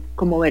decirte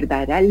como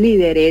verdadera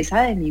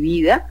lideresa de mi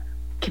vida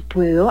que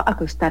puedo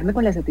acostarme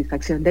con la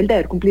satisfacción del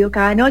deber cumplido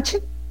cada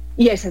noche,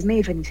 y esa es mi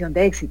definición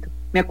de éxito.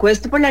 Me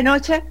acuesto por la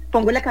noche,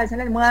 pongo la cabeza en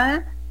la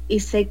almohada y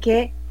sé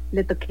que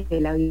le toqué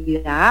la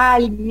vida a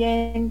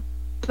alguien,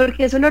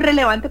 porque eso es lo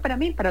relevante para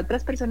mí. Para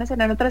otras personas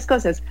serán otras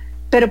cosas,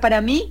 pero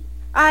para mí,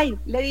 ay,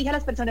 le dije a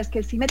las personas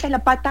que si meten la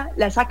pata,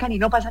 la sacan y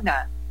no pasa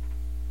nada,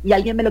 y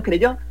alguien me lo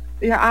creyó,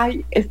 y dije,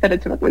 ay, esta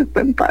noche me acuesto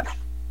en paz.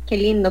 Qué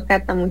lindo,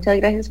 Cata, muchas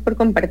gracias por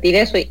compartir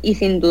eso, y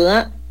sin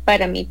duda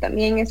para mí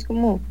también es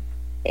como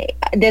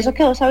de eso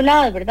que vos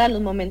hablabas, ¿verdad?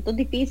 Los momentos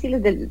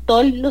difíciles, de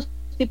todos los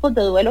tipos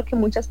de duelo que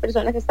muchas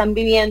personas están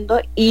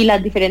viviendo y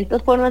las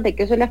diferentes formas de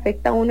que eso le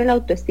afecta a uno la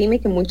autoestima, y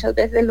que muchas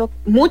veces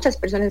muchas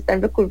personas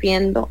están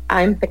recurriendo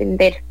a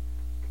emprender.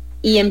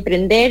 Y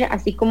emprender,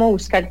 así como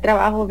buscar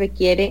trabajo,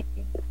 requiere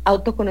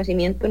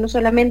autoconocimiento, no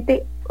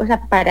solamente, o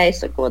sea, para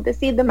eso, como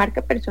decir, de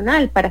marca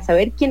personal, para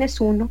saber quién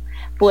es uno,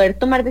 poder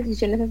tomar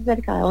decisiones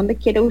acerca de dónde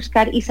quiere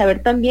buscar y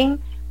saber también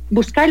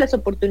buscar las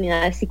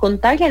oportunidades y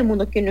contarle al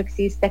mundo que no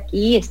existe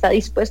aquí, está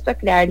dispuesto a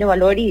crearle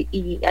valor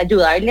y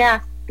ayudarle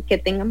a que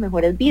tengan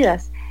mejores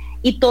vidas.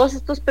 Y todos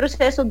estos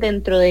procesos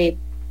dentro de,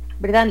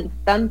 ¿verdad?,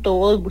 tanto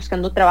vos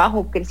buscando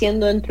trabajo,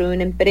 creciendo dentro de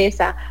una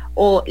empresa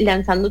o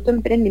lanzando tu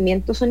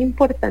emprendimiento, son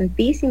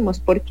importantísimos,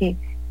 porque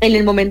en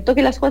el momento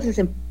que las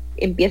cosas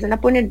empiezan a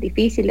poner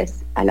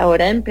difíciles a la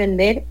hora de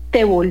emprender,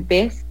 te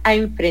volvés a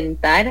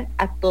enfrentar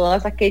a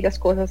todas aquellas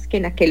cosas que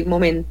en aquel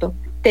momento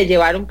te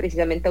llevaron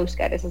precisamente a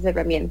buscar esas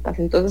herramientas.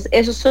 Entonces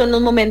esos son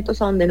los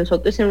momentos a donde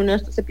nosotros en uno de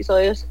estos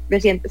episodios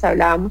recientes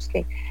hablábamos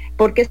que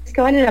porque es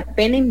que vale la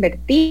pena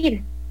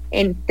invertir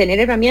en tener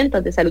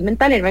herramientas de salud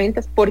mental,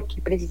 herramientas,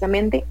 porque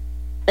precisamente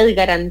es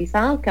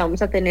garantizado que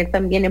vamos a tener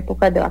también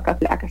épocas de vacas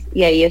flacas,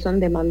 y ahí es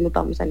donde más nos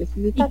vamos a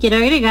necesitar. Y quiero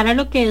agregar a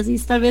lo que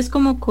decís tal vez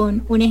como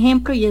con un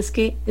ejemplo, y es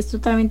que es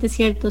totalmente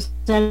cierto. O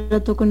sea, el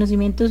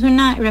autoconocimiento es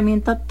una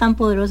herramienta tan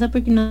poderosa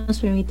porque nos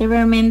permite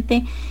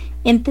realmente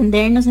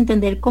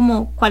entender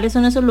como cuáles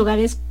son esos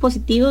lugares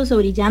positivos o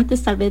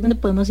brillantes tal vez donde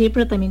podemos ir,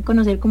 pero también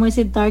conocer como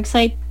ese dark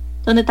side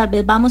donde tal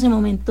vez vamos en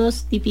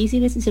momentos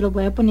difíciles. Y se los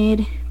voy a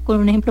poner con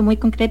un ejemplo muy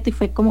concreto, y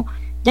fue como,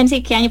 ya ni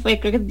sé qué año fue,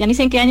 creo que ya ni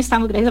sé en qué año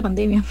estamos gracias a la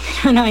pandemia,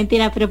 no,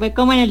 mentira, pero fue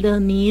como en el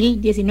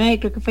 2019,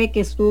 creo que fue que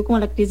estuvo como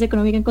la crisis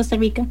económica en Costa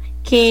Rica,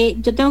 que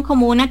yo tengo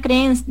como una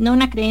creencia, no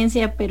una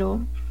creencia,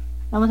 pero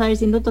vamos a ver,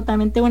 siendo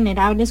totalmente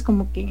vulnerables,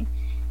 como que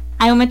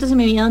hay momentos en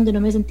mi vida donde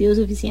no me he sentido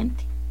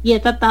suficiente, y he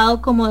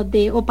tratado como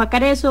de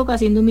opacar eso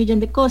haciendo un millón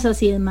de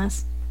cosas y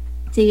demás.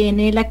 Si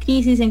viene la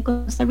crisis en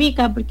Costa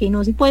Rica porque hay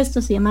nuevos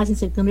impuestos y demás,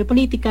 incertidumbre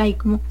política y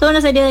como toda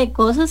una serie de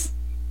cosas,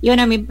 y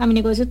bueno, a mi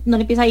negocio no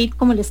le empieza a ir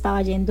como le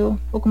estaba yendo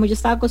o como yo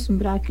estaba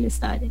acostumbrada a que le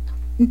estaba yendo.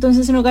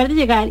 Entonces, en lugar de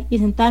llegar y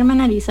sentarme a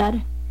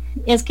analizar,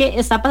 es que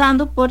está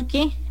pasando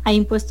porque hay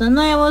impuestos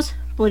nuevos,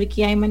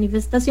 porque hay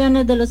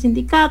manifestaciones de los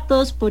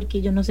sindicatos,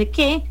 porque yo no sé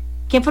qué.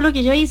 ¿Qué fue lo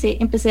que yo hice?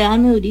 Empecé a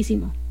darme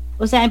durísimo.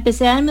 O sea,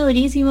 empecé a darme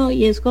durísimo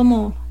y es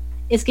como,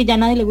 es que ya a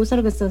nadie le gusta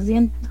lo que estás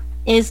haciendo.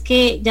 Es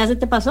que ya se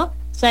te pasó.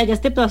 O sea, ya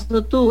te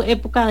pasó tu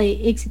época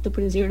de éxito,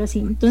 por decirlo así.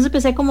 Entonces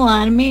empecé como a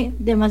darme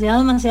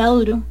demasiado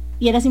duro.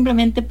 Y era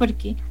simplemente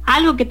porque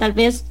algo que tal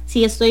vez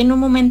si estoy en un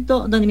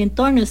momento donde mi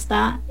entorno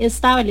está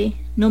estable,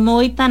 no me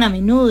voy tan a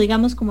menudo,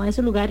 digamos, como a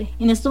ese lugar.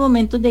 En estos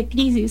momentos de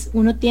crisis,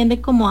 uno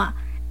tiende como a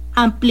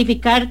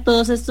amplificar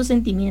todos estos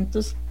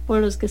sentimientos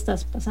por los que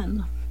estás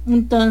pasando.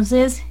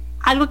 Entonces,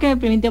 algo que me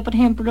permitió, por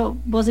ejemplo,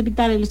 Voz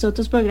Vital y los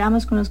otros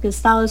programas con los que he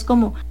estado, es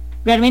como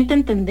realmente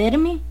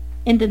entenderme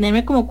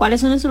como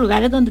cuáles son esos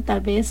lugares donde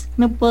tal vez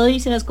me puedo ir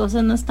si las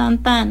cosas no están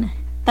tan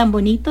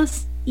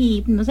bonitas.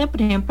 Y no sé,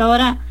 por ejemplo,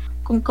 ahora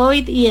con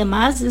COVID y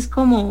demás, es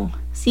como,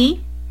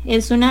 sí,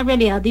 es una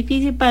realidad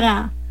difícil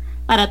para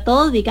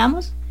todos,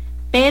 digamos,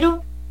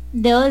 pero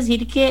debo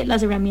decir que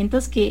las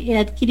herramientas que he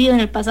adquirido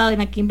en el pasado, en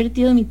las que he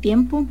invertido mi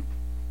tiempo,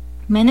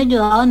 me han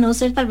ayudado a no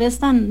ser tal vez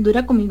tan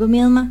dura conmigo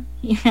misma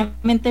y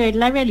realmente ver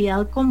la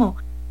realidad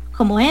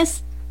como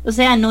es. O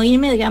sea, no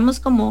irme, digamos,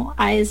 como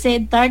a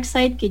ese dark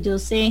side que yo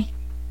sé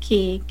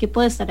que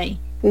puede estar ahí.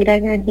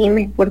 Gracias,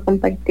 Jimmy, por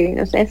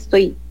compartirnos esto.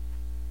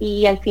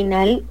 Y al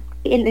final,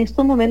 en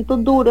estos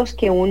momentos duros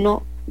que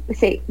uno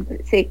se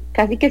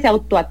casi que se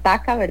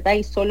autoataca, ¿verdad?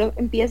 Y solo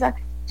empieza,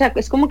 o sea,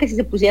 es como que si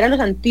se pusiera los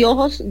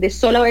anteojos de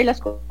solo ver las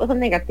cosas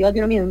negativas de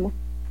uno mismo,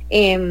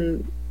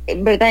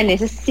 ¿verdad? En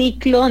ese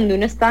ciclo donde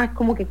uno está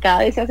como que cada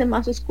vez se hace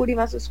más oscuro y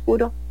más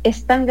oscuro,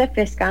 es tan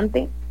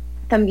refrescante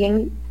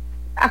también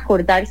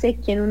acordarse de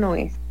quién uno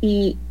es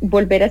y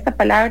volver a esta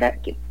palabra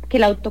que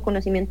el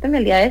autoconocimiento en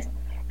realidad es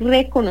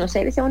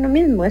reconocerse a uno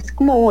mismo, es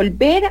como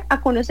volver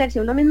a conocerse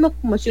a uno mismo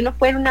como si uno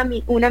fuera un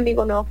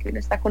amigo nuevo que uno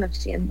está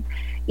conociendo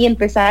y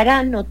empezar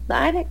a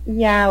notar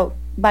y a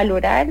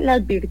valorar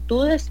las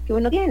virtudes que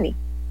uno tiene,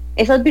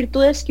 esas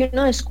virtudes que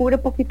uno descubre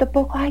poquito a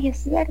poco. Ay, es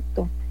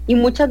cierto, y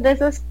muchas de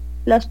esas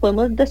las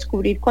podemos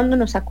descubrir cuando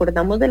nos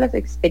acordamos de las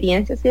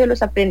experiencias y de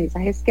los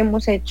aprendizajes que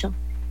hemos hecho,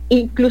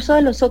 incluso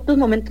de los otros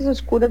momentos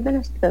oscuros de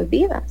nuestras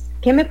vidas.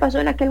 ¿Qué me pasó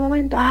en aquel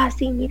momento? Ah,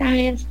 sí, mira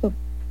esto.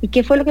 ¿Y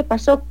qué fue lo que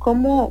pasó?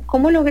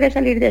 ¿Cómo logré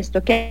salir de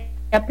esto? ¿Qué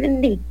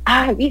aprendí?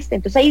 Ah, viste.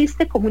 Entonces ahí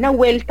diste como una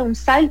vuelta, un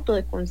salto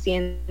de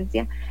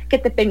conciencia que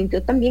te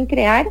permitió también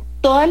crear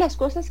todas las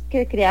cosas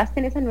que creaste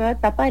en esa nueva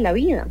etapa de la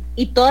vida.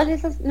 Y todas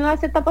esas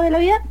nuevas etapas de la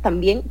vida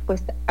también,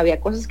 pues, había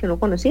cosas que no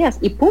conocías.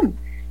 Y ¡pum!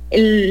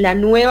 La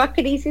nueva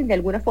crisis, de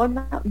alguna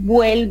forma,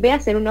 vuelve a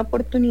ser una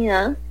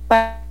oportunidad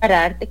para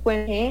darte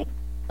cuenta que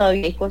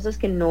todavía hay cosas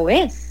que no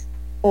ves,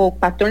 o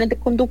patrones de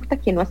conducta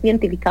que no has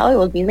identificado de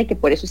vos misma y que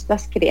por eso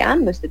estás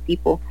creando este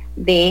tipo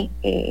de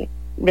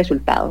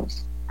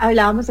resultados.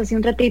 Hablábamos hace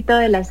un ratito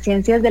de las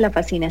ciencias de la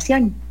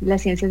fascinación.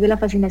 Las ciencias de la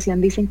fascinación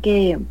dicen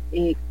que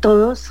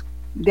todos,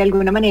 de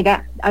alguna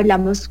manera,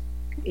 hablamos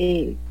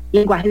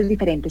lenguajes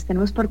diferentes,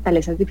 tenemos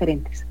fortalezas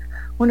diferentes.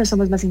 Unos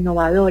somos más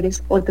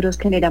innovadores, otros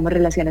generamos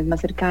relaciones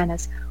más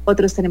cercanas,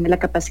 otros tenemos la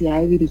capacidad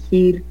de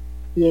dirigir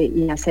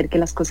y hacer que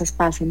las cosas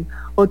pasen,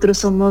 otros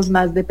somos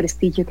más de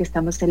prestigio, que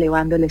estamos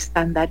elevando el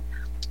estándar,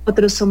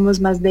 otros somos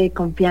más de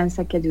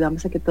confianza, que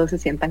ayudamos a que todos se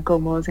sientan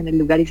cómodos en el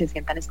lugar y se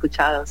sientan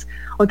escuchados,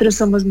 otros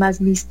somos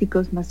más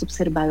místicos, más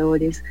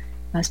observadores,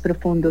 más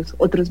profundos,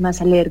 otros más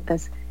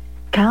alertas.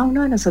 Cada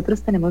uno de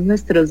nosotros tenemos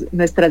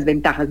nuestras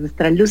ventajas,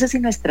 nuestras luces y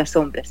nuestras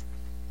sombras,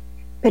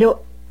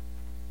 pero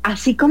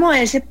así como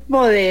ese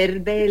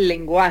poder del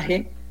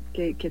lenguaje,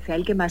 que sea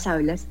el que más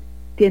hablas,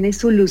 tiene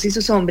su luz y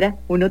su sombra,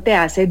 uno te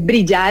hace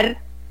brillar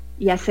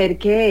y hacer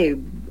que,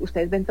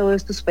 ustedes ven todo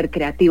esto súper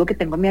creativo que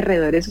tengo a mi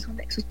alrededor, eso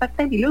es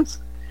parte de mi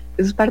luz,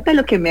 eso es parte de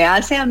lo que me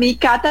hace a mí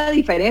Cata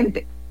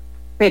diferente.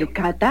 Pero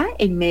Cata,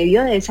 en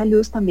medio de esa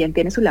luz, también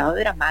tiene su lado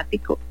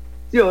dramático,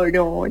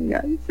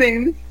 llorona,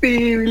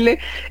 sensible,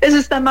 eso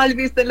está mal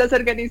visto en las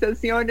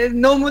organizaciones,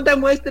 no te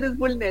muestres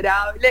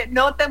vulnerable,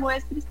 no te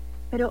muestres,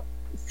 pero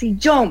si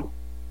yo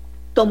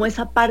tomo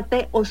esa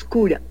parte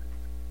oscura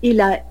y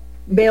la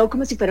veo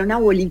como si fuera una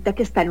bolita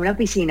que está en una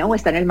piscina o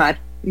está en el mar.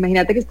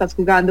 Imagínate que estás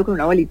jugando con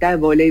una bolita de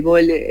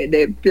voleibol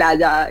de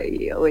playa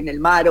o en el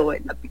mar o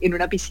en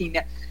una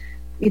piscina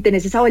y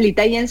tenés esa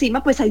bolita ahí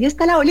encima, pues ahí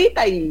está la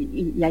bolita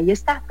y ahí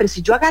está. Pero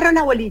si yo agarro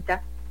la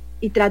bolita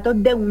y trato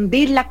de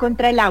hundirla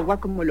contra el agua,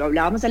 como lo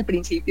hablábamos al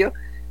principio,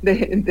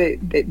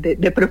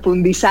 de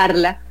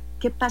profundizarla,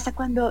 ¿qué pasa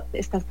cuando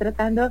estás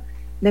tratando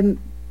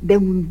de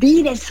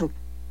hundir eso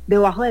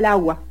debajo del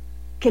agua?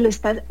 Que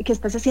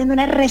estás haciendo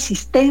una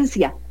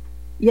resistencia.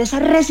 Y esa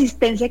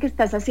resistencia que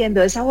estás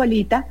haciendo, esa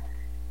bolita,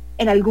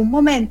 en algún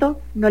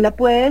momento no la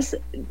puedes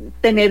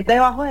tener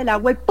debajo del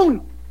agua y ¡pum!,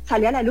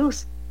 sale a la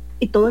luz.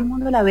 y todo el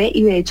mundo la ve,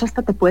 y de hecho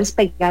hasta te puedes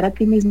pegar a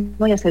ti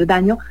mismo y hacer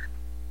daño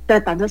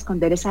tratando de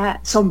esconder esa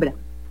sombra.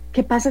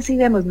 ¿Qué pasa si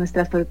vemos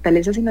nuestras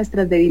fortalezas y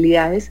nuestras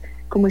debilidades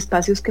como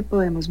espacios que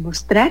podemos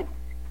mostrar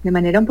de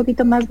manera un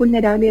poquito más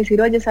vulnerable y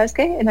decir, oye, ¿sabes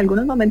qué? En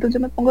algunos momentos yo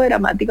me pongo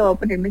dramática, voy a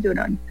ponerme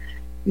llorón.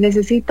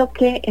 Necesito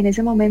que en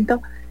ese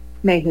momento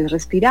me dejes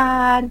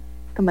respirar,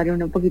 tomar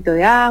un poquito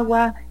de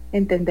agua,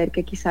 entender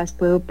que quizás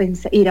puedo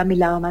pensar, ir a mi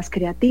lado más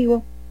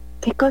creativo.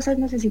 ¿Qué cosas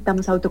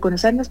necesitamos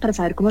autoconocernos para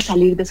saber cómo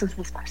salir de esos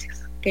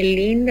espacios? Qué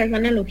linda esa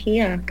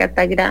analogía,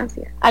 Cata,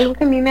 gracias. Algo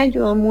que a mí me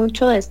ayudó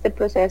mucho de este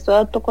proceso de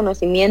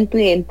autoconocimiento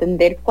y de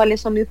entender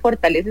cuáles son mis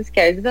fortalezas,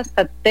 que a veces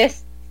hasta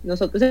test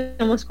nosotros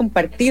hemos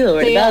compartido,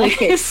 ¿verdad?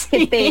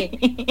 Sí.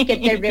 Que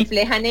te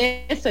reflejan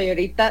eso, y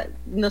ahorita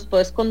nos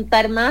puedes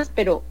contar más,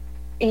 pero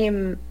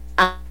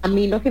a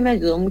mí lo que me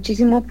ayudó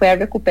muchísimo fue a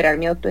recuperar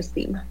mi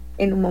autoestima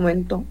en un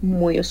momento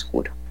muy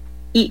oscuro.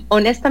 Y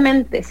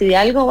honestamente, si de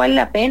algo vale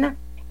la pena,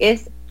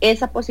 es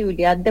esa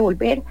posibilidad de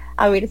volver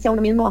a verse a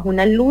uno mismo bajo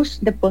una luz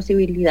de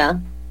posibilidad.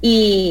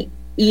 Y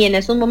en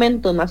esos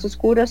momentos más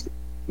oscuros,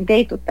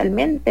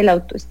 totalmente, la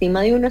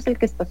autoestima de uno es el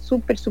que está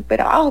súper,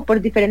 súper abajo por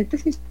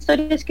diferentes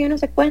historias que uno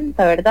se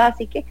cuenta, ¿verdad?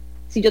 Así que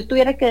si yo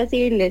tuviera que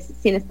decirles,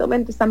 si en este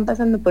momento están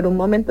pasando por un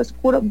momento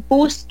oscuro,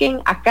 busquen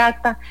a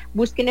Cata,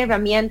 busquen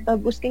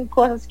herramientas, busquen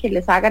cosas que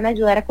les hagan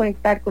ayudar a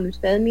conectar con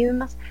ustedes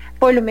mismas,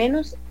 por lo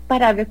menos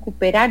para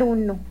recuperar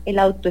uno el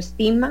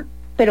autoestima,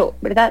 pero,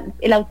 ¿verdad?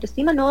 El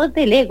autoestima no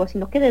desde el ego,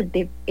 sino que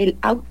desde el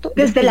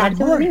desde el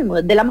amor mismo,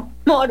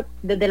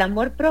 desde el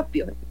amor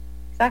propio.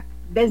 Exacto.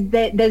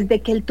 Desde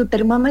que tu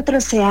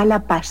termómetro sea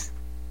la paz,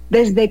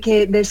 desde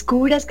que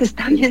descubras que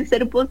está bien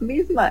ser vos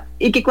misma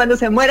y que cuando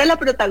se muera la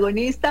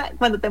protagonista,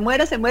 cuando te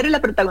mueras, se muere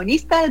la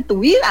protagonista de tu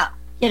vida.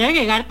 Quiero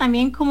agregar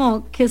también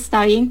como que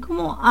está bien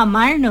como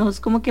amarnos,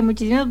 como que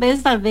muchísimas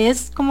veces tal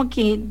vez como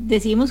que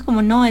decimos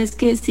como no, es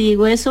que si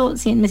digo eso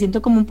me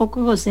siento como un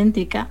poco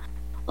egocéntrica,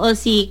 o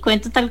si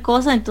cuento tal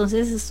cosa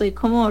entonces estoy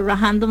como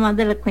rajando más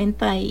de la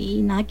cuenta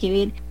y nada que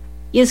ver.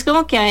 Y es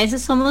como que a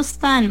veces somos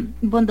tan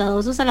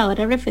bondadosos a la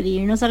hora de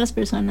referirnos a las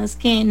personas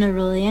que nos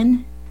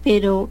rodean,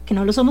 pero que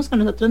no lo somos con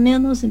nosotros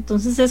mismos.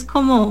 Entonces es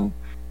como,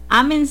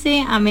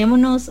 ámense,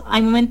 amémonos.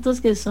 Hay momentos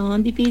que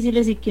son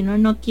difíciles y que uno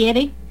no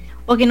quiere,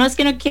 o que no es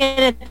que no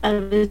quiere,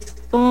 tal vez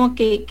como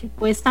que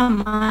cuesta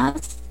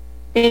más,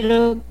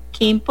 pero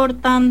qué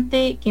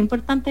importante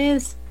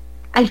es.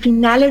 Al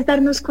final es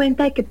darnos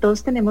cuenta de que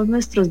todos tenemos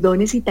nuestros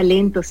dones y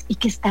talentos y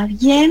que está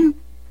bien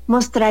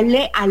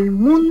mostrarle al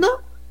mundo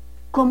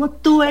cómo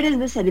tú eres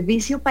de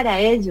servicio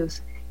para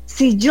ellos.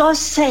 Si yo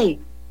sé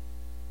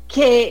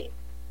que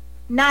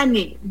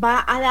Nani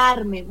va a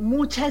darme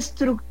mucha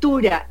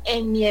estructura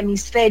en mi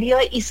hemisferio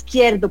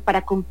izquierdo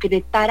para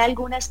concretar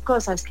algunas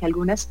cosas que a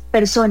algunas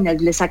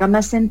personas les haga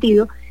más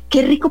sentido,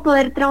 qué rico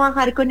poder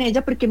trabajar con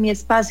ella, porque mi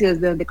espacio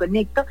desde donde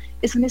conecto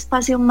es un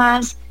espacio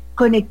más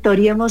conector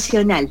y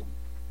emocional.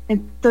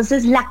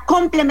 Entonces la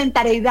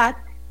complementariedad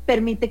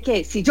permite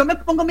que si yo me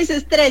pongo mis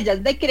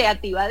estrellas de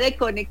creativa, de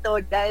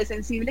conectora, de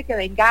sensible, que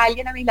venga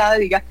alguien a mi lado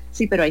y diga,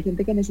 sí, pero hay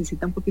gente que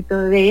necesita un poquito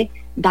de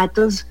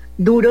datos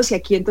duros, y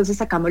aquí entonces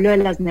sacamos lo de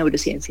las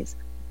neurociencias.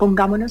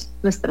 Pongámonos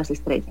nuestras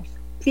estrellas.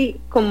 Sí,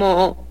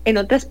 como en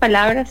otras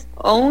palabras,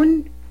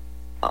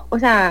 o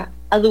sea,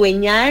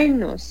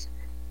 adueñarnos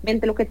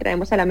de lo que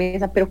traemos a la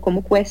mesa, pero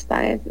 ¿cómo cuesta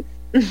a veces?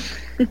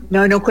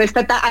 No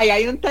cuesta. Ahí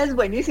hay un test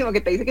buenísimo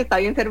que te dice que está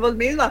bien ser vos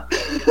misma.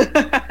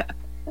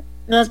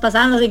 Nos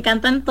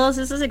encantan todos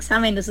esos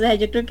exámenes. O sea,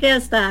 yo creo que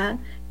hasta,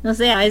 no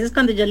sé, a veces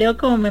cuando yo leo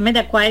como memes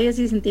de acuarios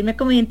y sentirme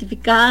como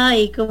identificada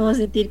y como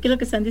sentir que lo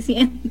que están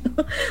diciendo,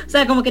 o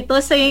sea, como que todo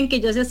está bien que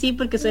yo sea así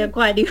porque soy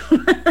acuario.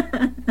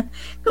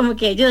 Como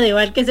que yo de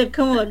igual que ser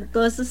como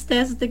todos esos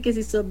tests de que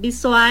si sos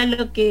visual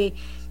o que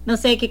no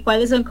sé, que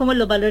cuáles son como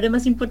los valores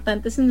más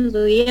importantes en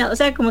nuestro día. O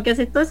sea, como que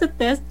hacer todo ese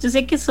test, yo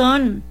sé que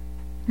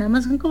nada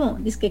más son como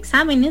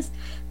exámenes,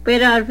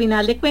 pero al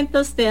final de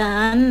cuentas te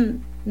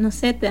dan, no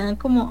sé, te dan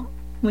como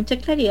mucha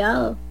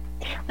claridad.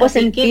 O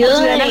sentido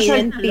de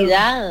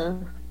identidad.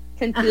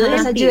 Sentido de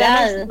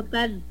identidad.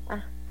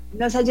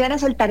 Nos ayudan a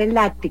soltar el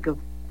látigo,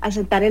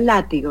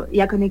 y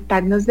a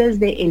conectarnos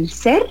desde el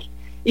ser.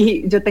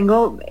 Y yo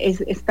tengo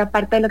esta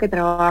parte de lo que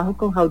trabajo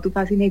con How to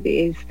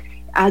Fascinate, es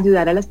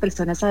ayudar a las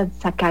personas a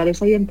sacar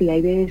esa identidad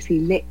y de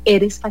decirle,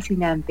 eres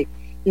fascinante.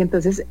 Y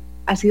entonces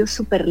ha sido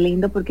súper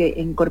lindo, porque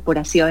en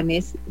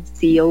corporaciones,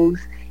 CEOs,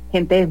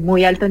 gente de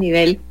muy alto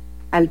nivel,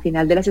 al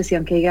final de la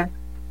sesión que diga,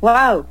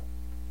 wow,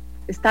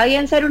 está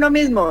bien ser uno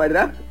mismo,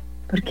 ¿verdad?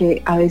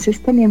 Porque a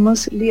veces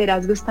tenemos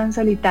liderazgos tan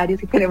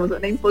solitarios y tenemos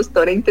una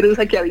impostora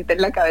intrusa que habita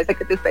en la cabeza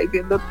que te está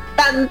diciendo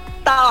tanta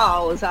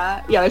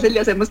cosa, y a veces le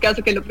hacemos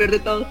caso, que es lo peor de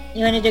todo. Y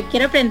bueno, yo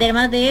quiero aprender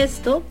más de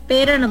esto,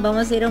 pero nos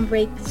vamos a ir a un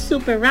break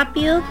súper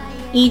rápido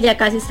y ya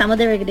casi estamos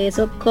de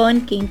regreso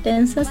con Qué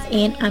Intensas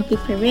en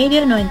Amplify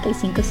Radio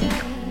 95.5.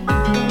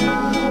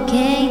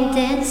 Qué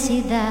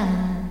intensidad.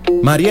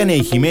 Mariana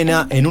y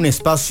Jimena en un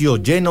espacio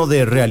lleno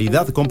de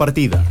realidad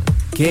compartida.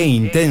 Qué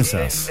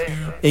Intensas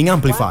en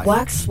Amplify.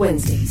 Wax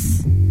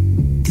Wednesdays.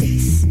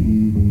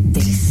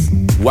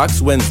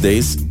 Wax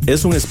Wednesdays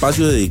es un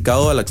espacio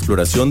dedicado a la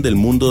exploración del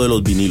mundo de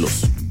los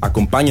vinilos.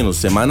 Acompáñanos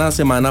semana a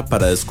semana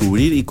para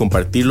descubrir y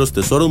compartir los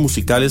tesoros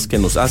musicales que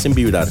nos hacen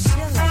vibrar.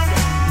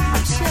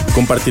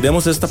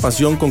 Compartiremos esta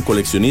pasión con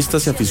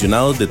coleccionistas y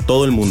aficionados de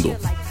todo el mundo.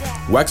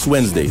 Wax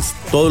Wednesdays,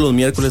 todos los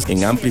miércoles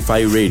en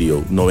Amplify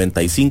Radio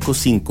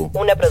 95.5.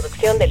 Una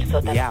producción del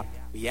Sótano.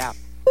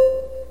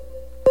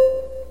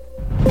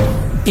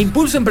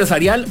 Impulso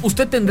Empresarial,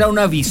 usted tendrá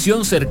una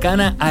visión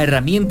cercana a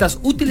herramientas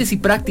útiles y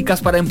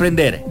prácticas para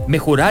emprender,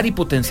 mejorar y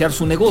potenciar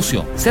su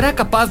negocio. Será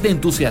capaz de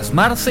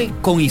entusiasmarse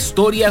con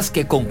historias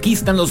que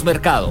conquistan los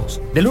mercados.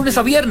 De lunes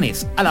a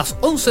viernes a las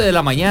 11 de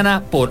la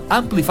mañana por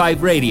Amplify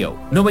Radio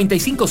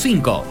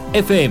 95.5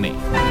 FM.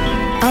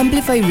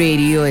 Amplify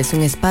Radio es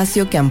un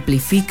espacio que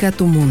amplifica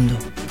tu mundo.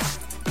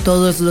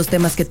 Todos los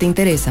temas que te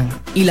interesan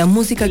y la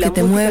música que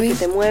te mueve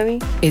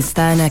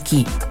están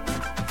aquí.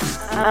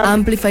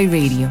 Amplify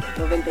Radio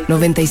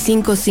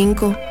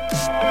 95.5,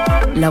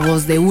 la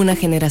voz de una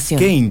generación.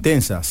 Qué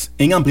intensas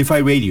en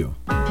Amplify Radio.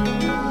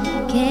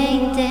 Qué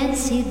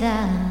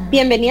intensidad.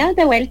 Bienvenidas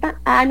de vuelta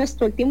a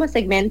nuestro último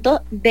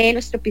segmento de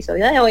nuestro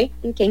episodio de hoy,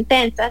 en Qué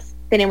intensas.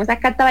 Tenemos a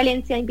Cata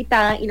Valencia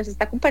invitada y nos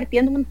está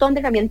compartiendo un montón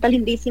de herramientas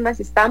lindísimas.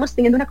 Estábamos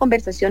teniendo una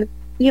conversación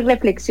y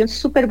reflexión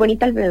súper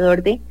bonita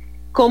alrededor de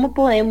cómo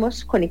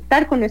podemos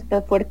conectar con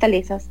nuestras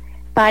fortalezas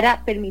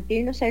para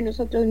permitirnos ser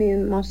nosotros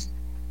mismos,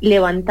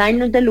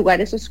 levantarnos de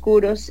lugares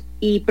oscuros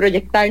y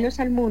proyectarnos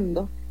al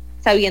mundo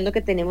sabiendo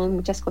que tenemos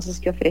muchas cosas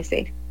que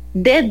ofrecer,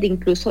 desde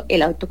incluso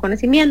el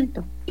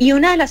autoconocimiento. Y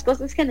una de las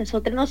cosas que a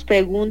nosotros nos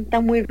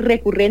pregunta muy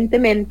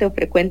recurrentemente o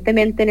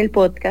frecuentemente en el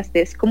podcast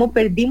es cómo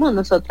perdimos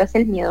nosotras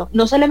el miedo,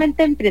 no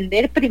solamente a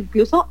emprender, pero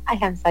incluso a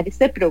lanzar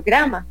este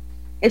programa.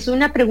 Es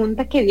una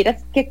pregunta que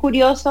vieras qué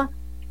curiosa,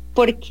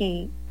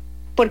 porque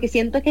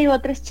siento que hay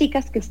otras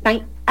chicas que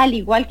están al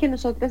igual que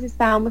nosotras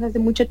estábamos hace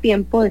mucho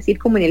tiempo, decir,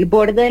 como en el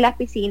borde de la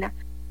piscina,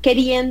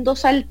 queriendo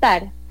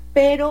saltar,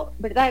 pero,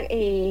 ¿verdad?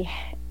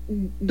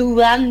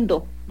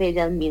 Dudando de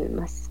ellas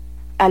mismas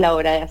a la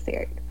hora de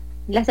hacerlo.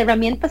 Las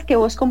herramientas que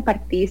vos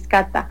compartís,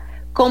 Cata,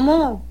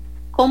 ¿cómo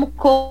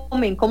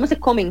se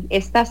comen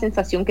esta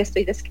sensación que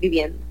estoy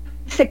describiendo?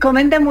 Se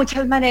comen de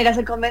muchas maneras,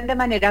 se comen de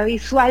manera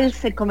visual,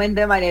 se comen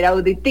de manera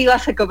auditiva,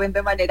 se comen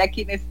de manera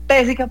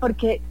kinestésica,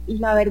 porque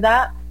la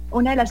verdad,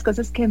 una de las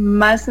cosas que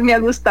más me ha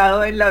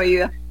gustado en la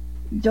vida,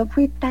 yo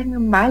fui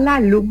tan mala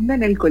alumna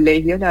en el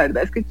colegio, la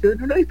verdad es que yo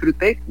no lo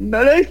disfruté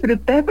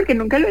porque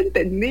nunca lo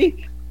entendí.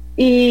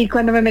 Y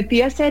cuando me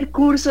metí a hacer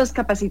cursos,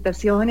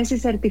 capacitaciones y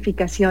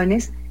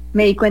certificaciones,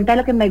 me di cuenta de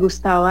lo que me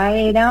gustaba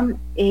era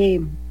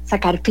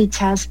sacar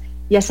fichas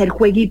y hacer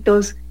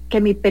jueguitos que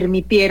me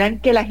permitieran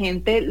que la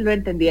gente lo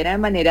entendiera de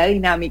manera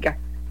dinámica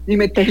y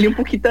meterle un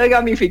poquito de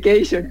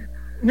gamification.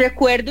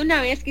 Recuerdo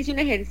una vez que hice un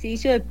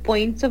ejercicio de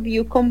points of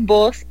view con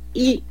vos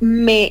y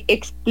me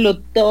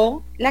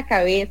explotó la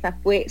cabeza.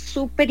 Fue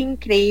súper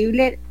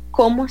increíble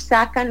cómo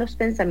sacan los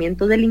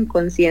pensamientos del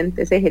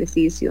inconsciente ese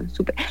ejercicio.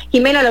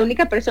 Jimena, la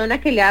única persona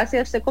que le hace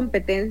a usted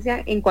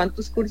competencia en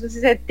cuántos cursos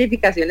y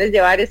certificaciones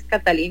llevar es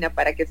Catalina,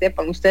 para que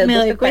sepan. Ustedes me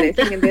dos doy se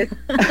cuenta. parecen en eso.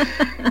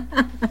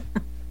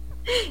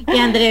 Y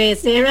André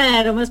Becerra de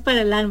Aromas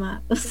para el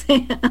Alma. O sea,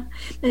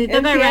 necesito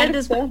agarrar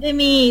después de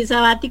mi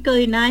sabático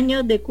de un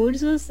año de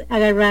cursos,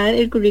 agarrar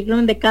el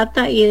currículum de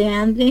Cata y de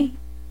André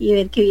y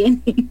ver qué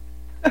viene.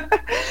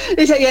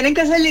 Y se vienen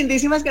cosas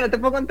lindísimas que no te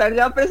puedo contar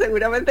ya, pero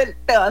seguramente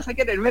te vas a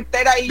querer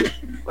meter ahí,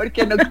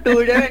 porque en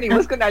octubre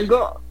venimos con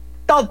algo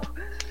top.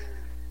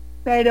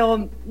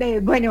 Pero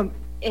bueno,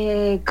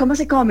 ¿cómo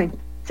se come?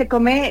 Se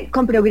come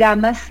con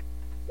programas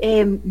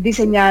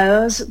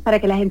diseñados para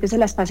que la gente se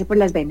las pase por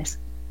las venas.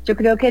 Yo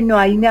creo que no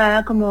hay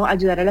nada como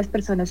ayudar a las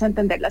personas a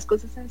entender las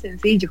cosas en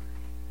sencillo,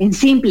 en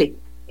simple,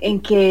 en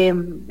que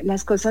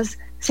las cosas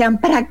sean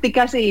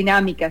prácticas y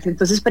dinámicas.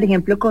 Entonces, por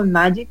ejemplo, con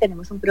Maggi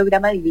tenemos un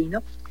programa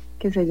divino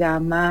que se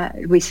llama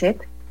Reset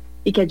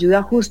y que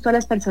ayuda justo a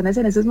las personas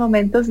en esos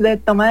momentos de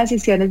toma de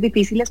decisiones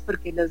difíciles,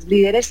 porque los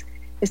líderes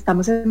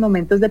estamos en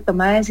momentos de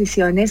toma de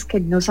decisiones que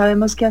no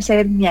sabemos qué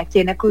hacer ni a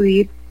quién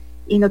acudir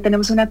y no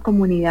tenemos una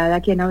comunidad a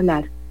quien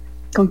hablar,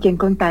 con quien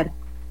contar.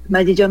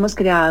 Maggi y yo hemos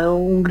creado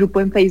un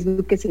grupo en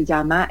Facebook que se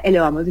llama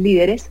Elevamos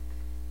Líderes,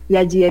 y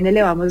allí en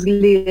Elevamos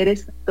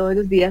Líderes todos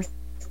los días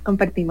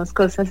compartimos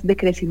cosas de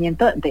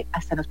crecimiento,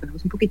 hasta nos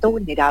ponemos un poquito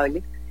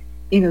vulnerables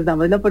y nos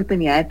damos la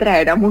oportunidad de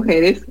traer a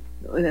mujeres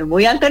de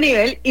muy alto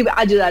nivel y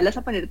ayudarlas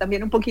a poner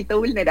también un poquito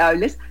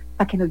vulnerables,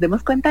 para que nos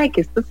demos cuenta de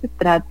que esto se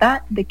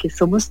trata de que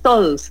somos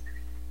todos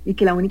y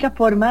que la única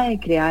forma de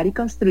crear y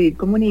construir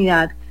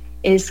comunidad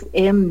es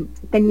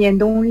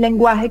teniendo un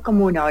lenguaje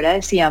común. Ahora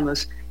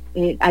decíamos,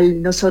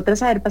 al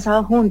nosotras haber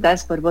pasado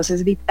juntas por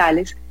Voces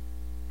Vitales,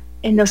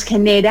 nos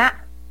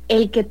genera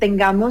el que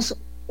tengamos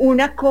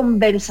una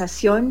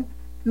conversación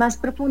más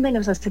profunda y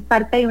nos hace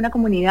parte de una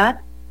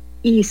comunidad,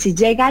 y si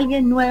llega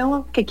alguien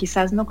nuevo que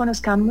quizás no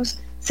conozcamos,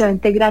 se va a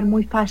integrar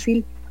muy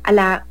fácil a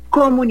la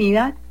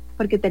comunidad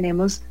porque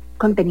tenemos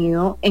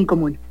contenido en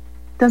común.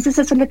 Entonces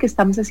eso es lo que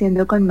estamos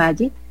haciendo con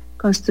Maggi,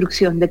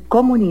 construcción de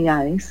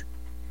comunidades,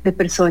 de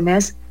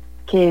personas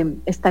que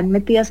están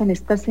metidas en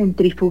esta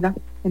centrífuga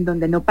en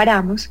donde no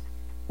paramos,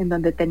 en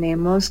donde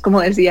tenemos,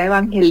 como decía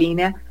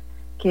Evangelina,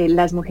 que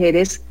las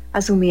mujeres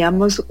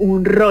asumíamos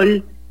un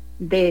rol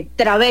de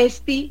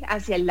travesti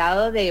hacia el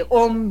lado de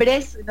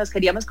hombres, nos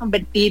queríamos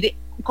convertir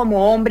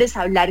como hombres,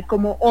 hablar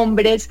como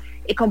hombres,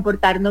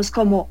 comportarnos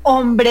como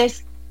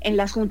hombres en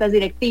las juntas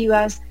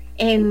directivas,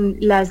 en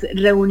las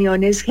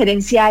reuniones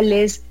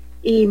gerenciales,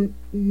 y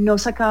no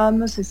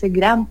sacábamos ese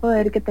gran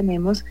poder que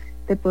tenemos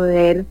de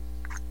poder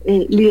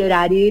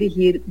liderar y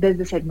dirigir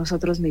desde ser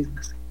nosotros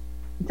mismos.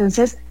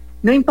 Entonces,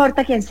 no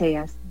importa quién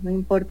seas, no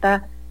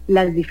importa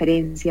las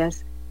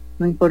diferencias,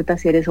 no importa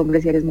si eres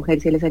hombre, si eres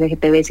mujer, si eres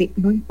LGTB,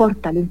 no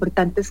importa, lo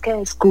importante es que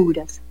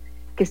descubras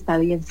que está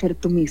bien ser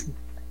tú mismo.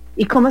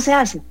 ¿Y cómo se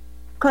hace?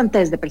 Con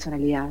test de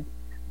personalidad,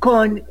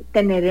 con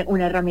tener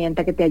una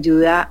herramienta que te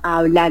ayuda a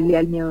hablarle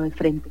al miedo de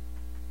frente.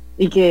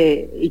 Y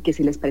que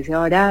si les parece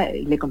ahora,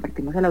 le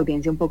compartimos a la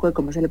audiencia un poco de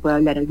cómo se le puede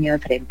hablar al miedo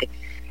de frente,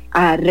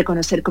 a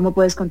reconocer cómo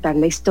puedes contar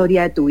la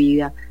historia de tu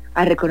vida,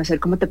 a reconocer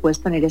cómo te puedes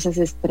poner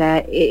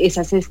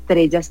esas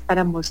estrellas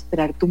para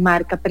mostrar tu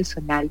marca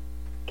personal,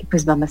 que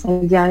pues va más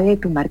allá de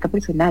tu marca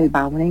personal,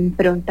 va a una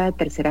impronta de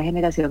tercera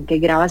generación que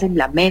grabas en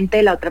la mente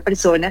de la otra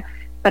persona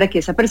para que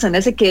esa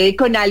persona se quede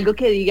con algo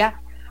que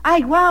diga,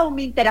 ay, wow,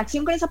 mi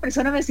interacción con esa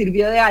persona me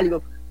sirvió de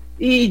algo.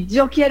 Y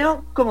yo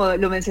quiero, como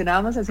lo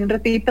mencionábamos hace un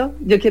ratito,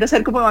 yo quiero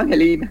ser como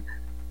Evangelina.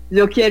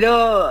 Yo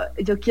quiero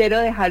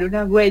dejar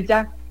una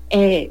huella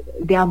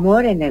de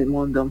amor en el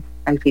mundo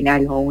al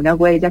final, o una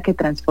huella que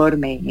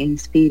transforme,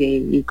 inspire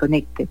y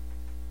conecte,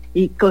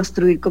 y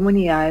construir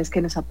comunidades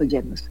que nos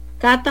apoyemos.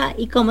 Cata,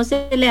 ¿y cómo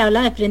se le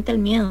habla de frente al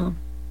miedo?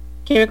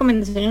 ¿Qué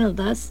recomendaciones nos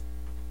das?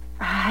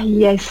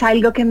 Ay, es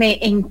algo que me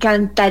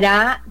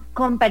encantará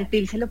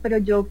compartírselo, pero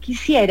yo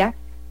quisiera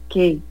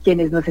que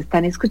quienes nos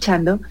están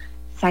escuchando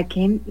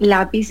saquen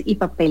lápiz y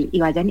papel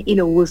y vayan y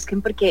lo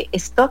busquen, porque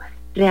esto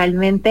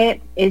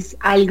realmente es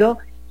algo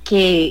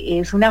que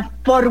es una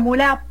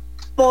fórmula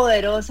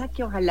poderosa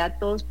que ojalá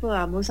todos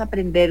podamos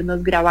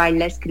aprendernos,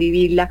 grabarla,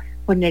 escribirla,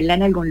 ponerla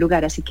en algún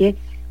lugar. Así que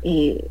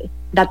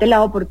date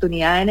la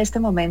oportunidad en este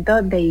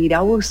momento de ir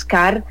a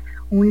buscar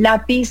un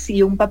lápiz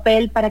y un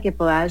papel para que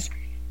puedas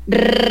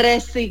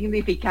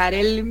resignificar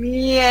el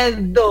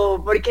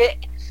miedo, porque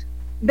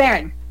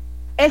vean,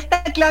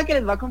 esta clave que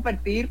les voy a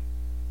compartir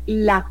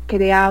la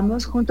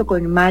creamos junto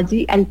con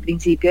Maggie al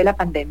principio de la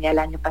pandemia del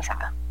año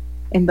pasado,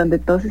 en donde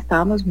todos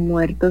estábamos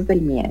muertos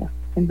del miedo,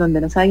 en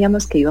donde no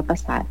sabíamos qué iba a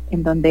pasar,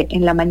 en donde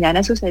en la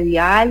mañana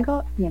sucedía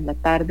algo y en la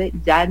tarde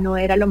ya no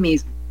era lo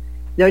mismo.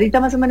 Y ahorita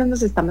más o menos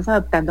nos estamos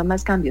adaptando a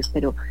más cambios,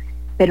 pero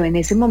en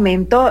ese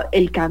momento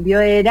el cambio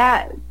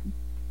era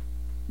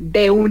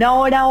de una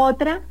hora a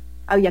otra,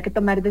 había que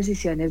tomar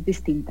decisiones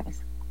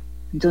distintas.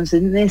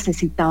 Entonces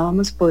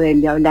necesitábamos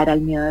poderle hablar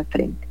al miedo de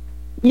frente.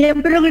 Y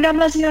en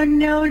programación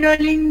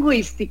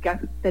neurolingüística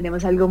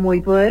tenemos algo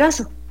muy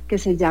poderoso que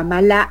se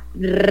llama la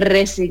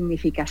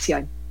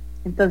resignificación.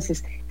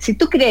 Entonces, si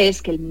tú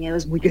crees que el miedo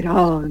es muy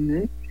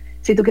grande,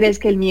 si tú crees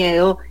que el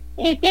miedo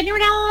tiene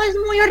una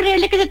voz muy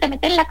horrible que se te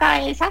mete en la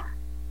cabeza,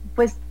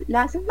 pues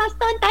la haces más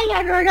tonta y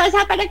horrorosa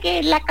para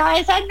que la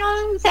cabeza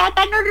no sea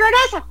tan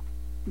horrorosa.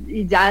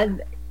 Y ya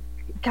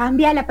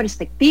cambia la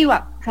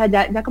perspectiva, o sea,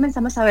 ya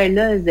comenzamos a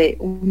verlo desde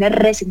una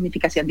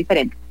resignificación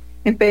diferente.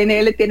 En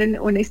PNL tienen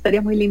una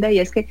historia muy linda, y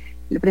es que,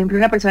 por ejemplo,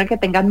 una persona que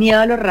tenga miedo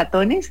a los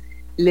ratones,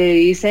 le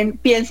dicen,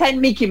 piensa en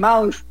Mickey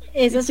Mouse.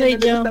 Eso soy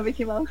yo.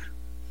 Mickey Mouse?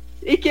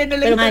 ¿Y quién no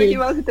le gusta Mickey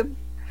Mouse?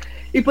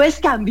 Y puedes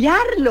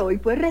cambiarlo, y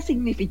puedes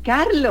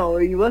resignificarlo,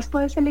 y vos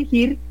puedes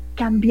elegir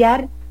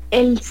cambiar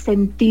el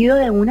sentido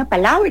de una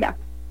palabra.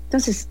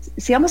 Entonces,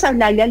 si vamos a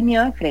hablarle al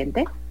miedo de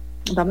frente,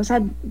 vamos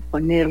a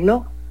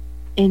ponerlo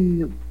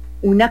en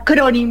un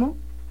acrónimo.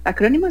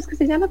 Acrónimo es que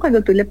se llama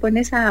cuando tú le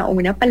pones a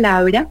una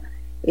palabra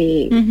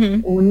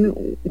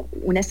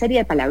una serie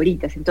de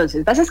palabritas.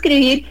 Entonces vas a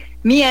escribir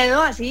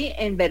miedo así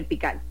en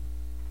vertical,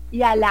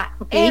 y a la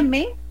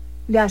M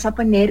le vas a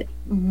poner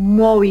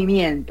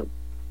movimiento.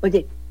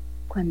 Oye,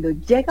 cuando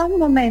llega un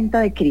momento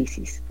de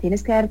crisis,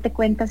 tienes que darte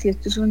cuenta si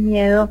esto es un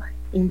miedo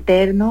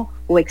interno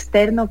o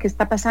externo que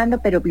está pasando,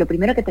 pero lo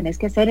primero que tenés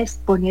que hacer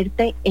es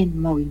ponerte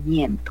en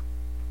movimiento.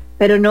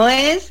 Pero no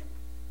es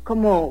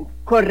como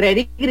correr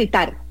y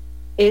gritar,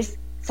 es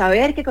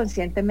saber que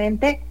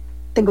conscientemente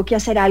tengo que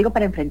hacer algo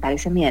para enfrentar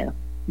ese miedo.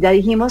 Ya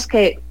dijimos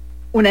que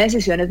una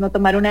decisión es no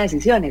tomar una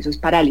decisión, eso es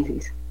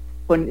parálisis.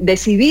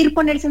 Decidir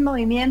ponerse en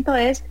movimiento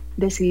es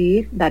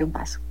decidir dar un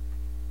paso.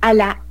 A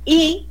la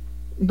I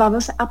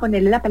vamos a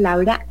ponerle la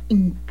palabra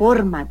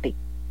infórmate.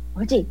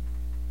 Oye,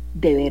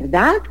 ¿de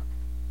verdad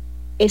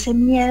ese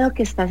miedo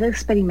que estás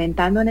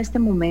experimentando en este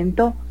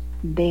momento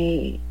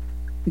de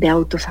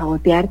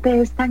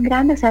autosabotearte es tan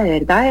grande? O sea, de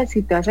verdad,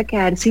 si te vas a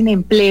quedar sin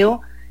empleo,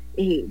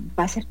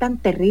 va a ser tan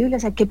terrible. O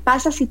sea, ¿qué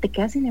pasa si te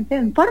quedas sin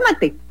empleo?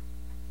 Infórmate.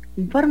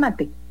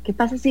 ¿Qué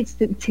pasa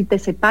si te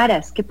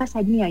separas? ¿Qué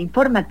pasaría?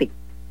 Infórmate.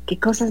 ¿Qué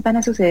cosas van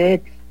a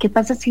suceder? ¿Qué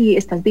pasa si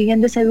estás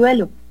viviendo ese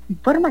duelo?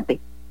 Infórmate.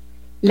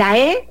 La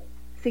E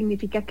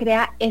significa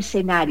crea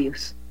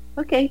escenarios.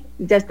 Ok,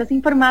 ya estás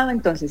informado,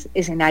 entonces,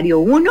 escenario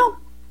 1,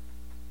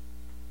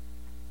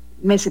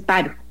 me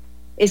separo.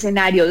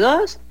 Escenario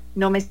 2,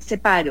 no me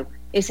separo.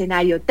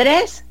 Escenario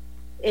 3,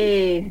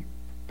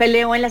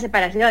 peleo en la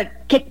separación.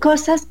 ¿Qué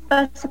cosas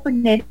vas a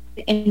poner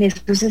en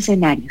esos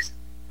escenarios?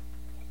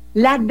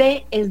 La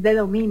D es de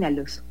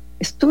domínalos.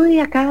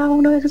 Estudia cada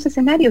uno de esos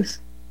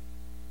escenarios.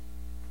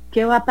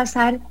 ¿Qué va a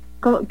pasar?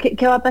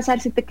 ¿Qué va a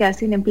pasar si te quedas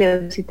sin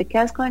empleo? Si te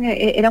quedas con...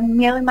 ¿Era un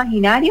miedo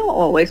imaginario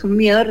o es un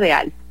miedo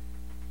real?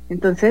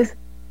 Entonces,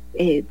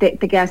 te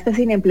quedaste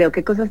sin empleo.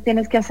 ¿Qué cosas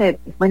tienes que hacer?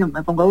 Bueno,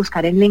 me pongo a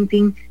buscar en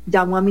LinkedIn,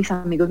 llamo a mis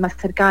amigos más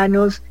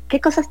cercanos. ¿Qué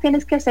cosas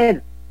tienes que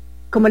hacer?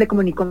 ¿Cómo le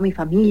comunico a mi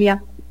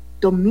familia?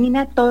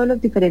 Domina todos los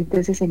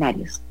diferentes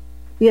escenarios.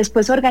 Y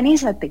después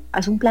organízate,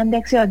 haz un plan de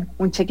acción,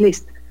 un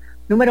checklist.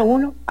 Número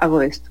 1,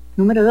 hago esto.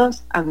 Número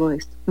 2, hago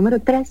esto. Número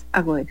 3,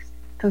 hago esto.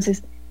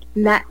 Entonces,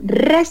 la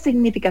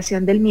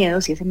resignificación del miedo,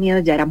 si ese miedo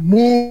ya era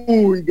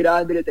muy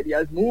grande, le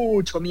tenías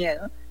mucho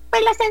miedo,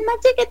 pues lo haces más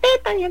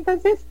chiquitito y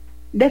entonces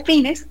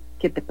defines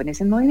que te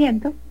pones en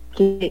movimiento,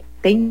 que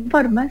te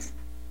informas,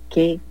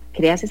 que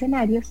creas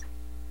escenarios,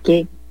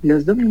 que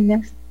los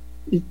dominas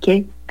y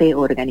que te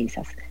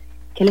organizas.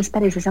 ¿Qué les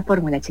parece esa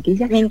fórmula,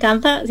 chiquillas? Me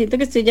encanta, siento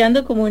que estoy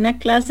llevando como una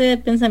clase de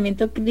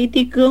pensamiento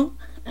crítico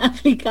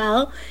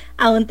aplicado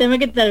a un tema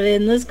que tal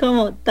vez no es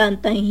como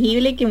tan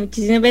tangible, que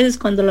muchísimas veces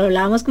cuando lo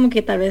hablamos como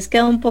que tal vez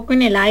queda un poco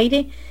en el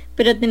aire,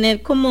 pero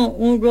tener como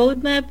un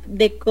roadmap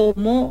de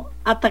cómo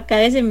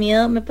atacar ese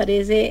miedo me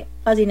parece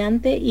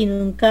fascinante y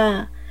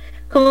nunca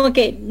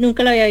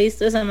lo había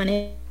visto de esa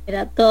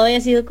manera. Todo había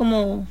sido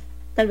como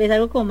tal vez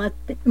algo como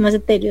más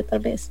etéreo tal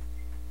vez.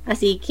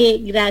 Así que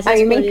gracias. A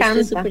mí me por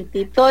encanta super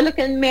tip. todo lo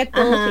que es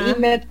métodos Ajá. y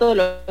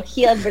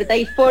metodologías, ¿verdad?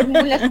 Y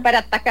fórmulas para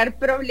atacar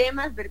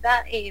problemas, ¿verdad?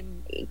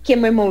 Que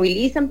me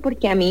movilizan,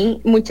 porque a mí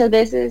muchas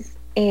veces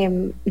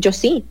yo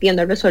sí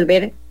tiendo a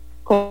resolver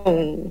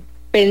con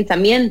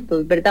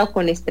pensamientos, ¿verdad? O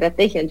con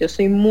estrategias. Yo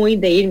soy muy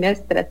de irme a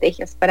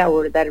estrategias para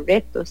abordar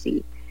retos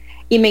y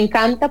me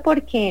encanta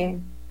porque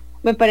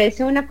me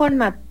parece una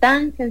forma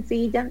tan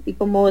sencilla y,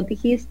 como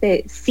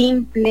dijiste,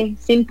 simple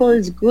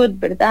is good,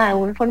 ¿verdad?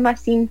 Una forma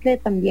simple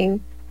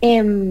también,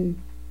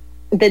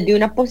 desde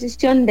una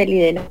posición de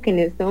liderazgo que en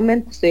este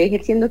momento estoy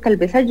ejerciendo, tal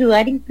vez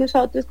ayudar incluso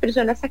a otras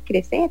personas a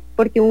crecer,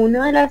 porque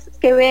una de las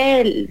que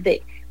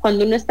ve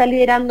cuando uno está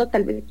liderando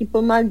tal vez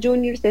equipos más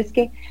juniors es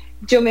que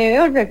yo me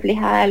veo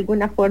reflejada de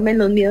alguna forma en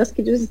los miedos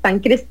que ellos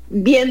están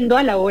viendo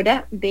a la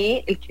hora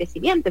del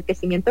crecimiento, el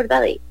crecimiento,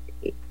 ¿verdad?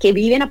 Que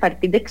viven a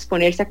partir de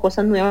exponerse a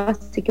cosas nuevas,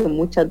 así que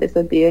muchas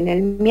veces viven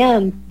el miedo.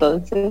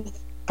 Entonces,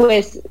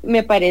 pues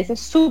me parece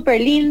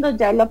súper lindo,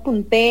 ya lo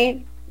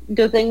apunté,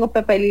 yo tengo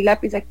papel y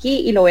lápiz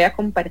aquí y lo voy a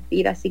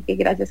compartir, así que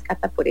gracias,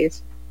 Cata, por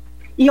eso.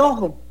 Y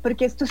ojo,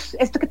 porque esto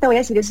que te voy a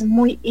decir es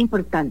muy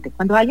importante.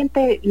 Cuando alguien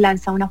te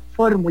lanza una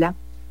fórmula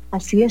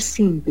así de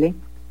simple,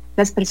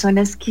 las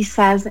personas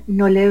quizás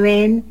no le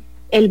ven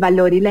el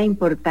valor y la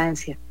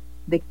importancia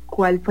de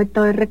cuál fue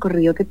todo el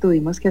recorrido que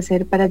tuvimos que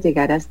hacer para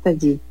llegar hasta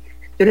allí.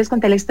 Yo les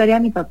conté la historia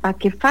de mi papá,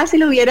 qué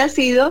fácil hubiera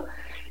sido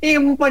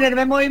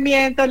ponerme en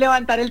movimiento,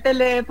 levantar el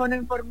teléfono,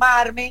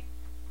 informarme,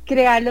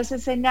 crear los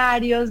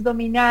escenarios,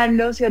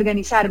 dominarlos y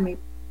organizarme.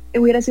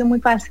 Hubiera sido muy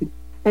fácil,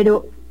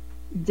 pero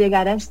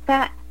llegar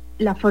hasta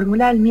la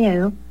fórmula del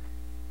miedo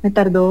me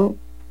tardó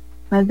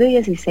más de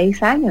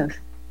 16 años.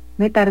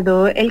 Me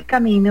tardó el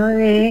camino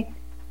de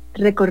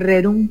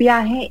recorrer un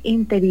viaje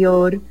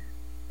interior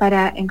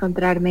para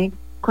encontrarme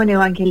con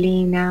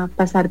Evangelina,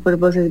 pasar por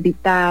voces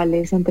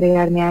vitales,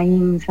 entregarme a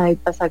Insight,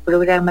 pasar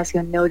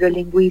programación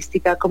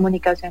neurolingüística,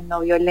 comunicación no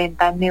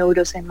violenta,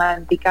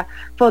 neurosemántica,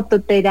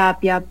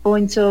 fototerapia,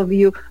 points of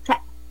view, o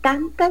sea,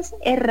 tantas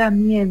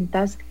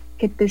herramientas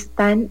que te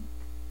están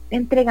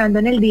entregando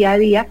en el día a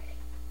día,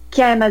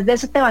 que además de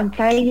eso te van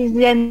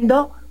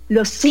cayendo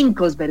los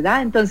 5,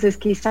 ¿verdad? Entonces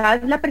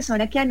quizás la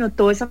persona que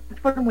anotó esa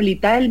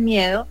formulita del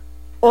miedo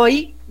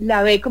hoy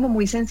la ve como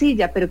muy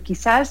sencilla, pero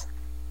quizás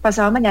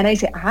pasado mañana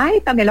dice,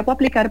 ay, también la puedo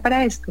aplicar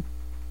para esto.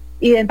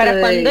 Y ¿Para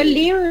cuándo el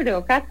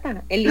libro,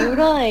 Cata? El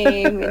libro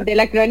del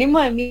acrónimo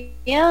de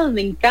miedos,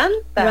 me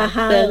encanta.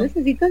 Ustedes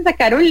necesitan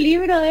sacar un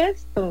libro de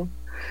esto.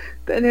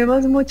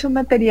 Tenemos mucho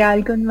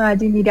material con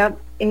Maggi. Mira,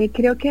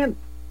 creo que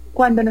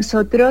cuando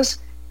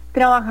nosotros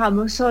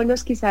trabajamos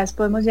solos quizás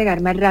podemos llegar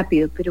más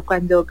rápido, pero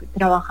cuando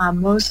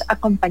trabajamos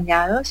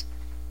acompañados,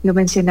 lo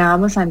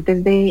mencionábamos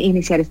antes de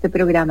iniciar este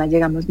programa,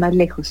 llegamos más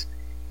lejos.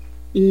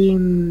 Y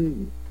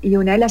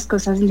una de las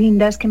cosas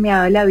lindas que me ha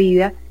dado la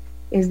vida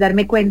es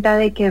darme cuenta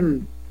de que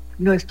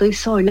no estoy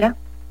sola,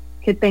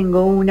 que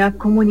tengo una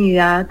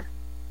comunidad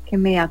que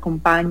me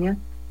acompaña,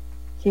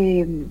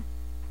 que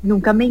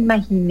nunca me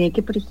imaginé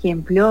que, por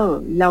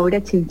ejemplo,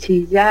 Laura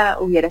Chinchilla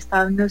hubiera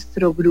estado en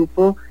nuestro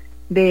grupo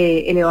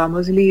de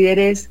Elevamos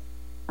Líderes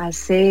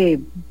hace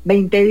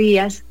 20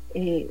 días,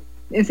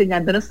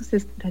 enseñándonos sus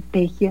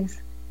estrategias,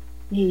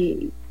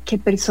 que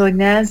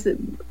personas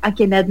a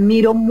quien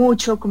admiro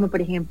mucho, como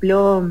por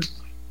ejemplo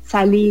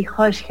Sally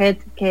Hoshhead,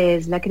 que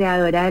es la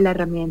creadora de la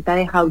herramienta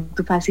de How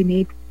to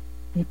Fascinate,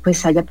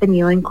 pues haya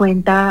tenido en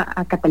cuenta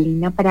a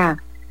Catalina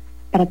para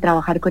para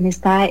trabajar con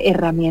esta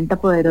herramienta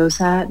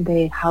poderosa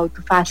de How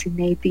to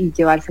Fascinate y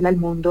llevársela al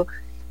mundo.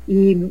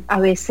 Y a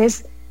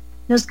veces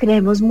nos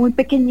creemos muy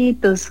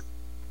pequeñitos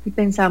y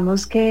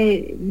pensamos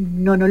que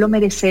no nos lo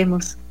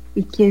merecemos.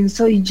 ¿Y quién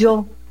soy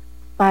yo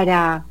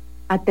para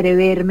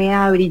atreverme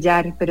a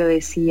brillar? Pero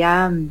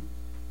decía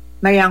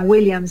Marianne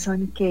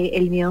Williamson que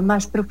el miedo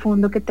más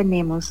profundo que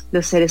tenemos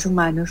los seres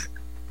humanos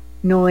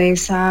no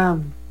es a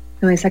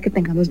que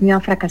tengamos miedo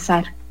a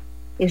fracasar,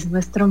 es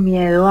nuestro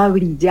miedo a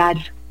brillar.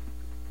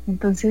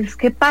 Entonces,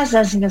 ¿qué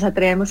pasa si nos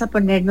atrevemos a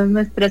ponernos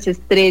nuestras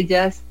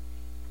estrellas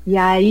y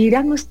a ir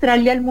a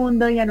mostrarle al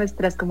mundo y a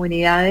nuestras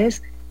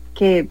comunidades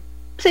que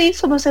sí,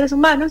 somos seres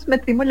humanos,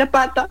 metimos la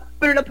pata,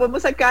 pero la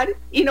podemos sacar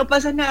y no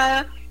pasa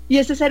nada? Y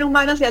ese ser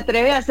humano se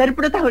atreve a ser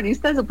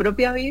protagonista de su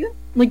propia vida.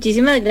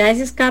 Muchísimas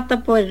gracias,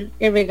 Cata, por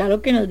el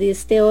regalo que nos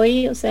diste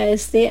hoy. O sea,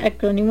 este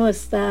acrónimo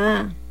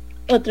está a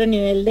otro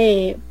nivel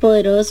de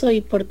poderoso,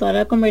 y por toda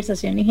la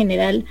conversación en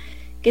general,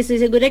 que estoy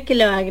segura que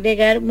le va a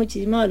agregar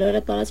muchísimo valor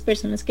a todas las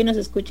personas que nos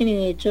escuchen. Y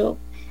de hecho,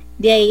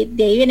 de ahí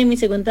viene mi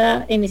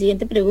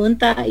siguiente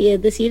pregunta, y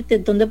es decirte,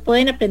 ¿dónde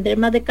pueden aprender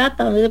más de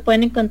Cata? ¿Dónde se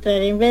pueden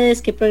encontrar en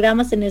redes? ¿Qué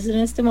programas tenés en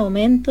este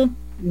momento?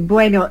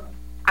 Bueno,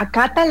 a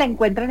Cata la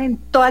encuentran en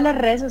todas las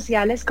redes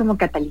sociales como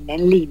Catalina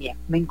en línea.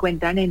 Me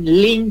encuentran en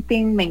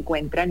LinkedIn, me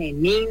encuentran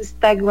en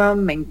Instagram,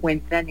 me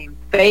encuentran en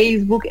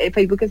Facebook.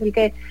 Facebook es el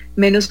que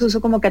menos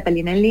uso como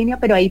Catalina en línea,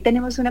 pero ahí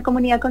tenemos una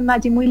comunidad con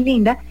Maggie muy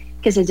linda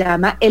que se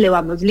llama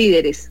Elevamos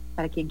Líderes.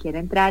 Para quien quiera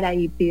entrar,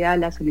 ahí pida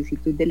la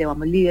solicitud de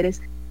Elevamos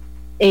Líderes.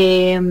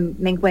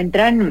 Me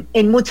encuentran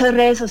en muchas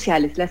redes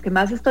sociales. Las que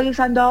más estoy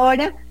usando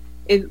ahora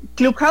es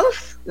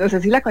Clubhouse. No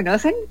sé si la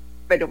conocen,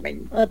 pero me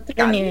encanta.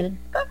 Otro nivel.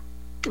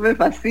 Me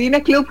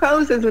fascina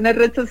Clubhouse, es una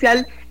red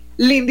social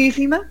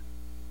lindísima,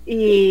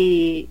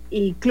 y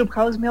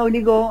Clubhouse me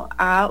obligó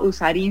a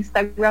usar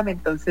Instagram.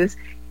 Entonces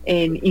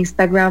en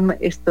Instagram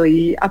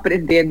estoy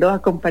aprendiendo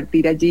a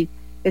compartir allí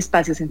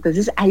espacios.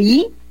 Entonces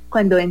ahí,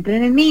 cuando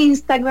entren en mi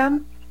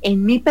Instagram,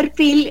 en mi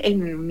perfil,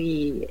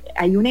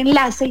 hay un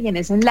enlace, y en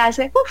ese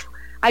enlace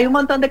hay un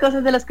montón de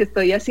cosas de las que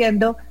estoy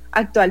haciendo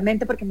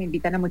actualmente, porque me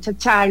invitan a muchas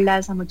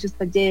charlas, a muchos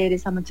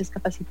talleres, a muchas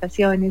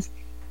capacitaciones,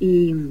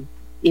 y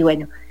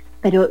bueno,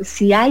 pero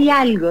si hay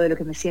algo de lo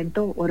que me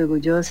siento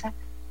orgullosa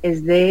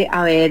es de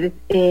haber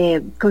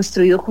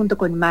construido junto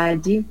con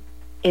Maggie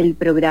el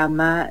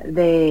programa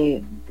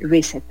de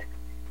Reset.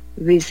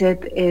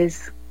 Reset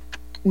es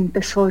un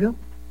tesoro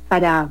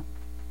para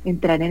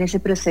entrar en ese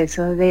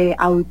proceso de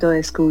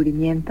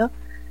autodescubrimiento,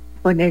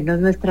 ponernos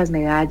nuestras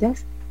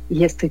medallas,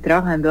 y estoy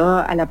trabajando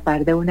a la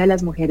par de una de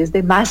las mujeres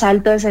de más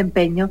alto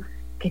desempeño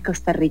que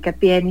Costa Rica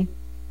tiene,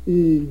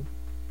 y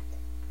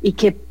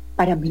que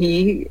para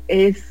mí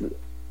es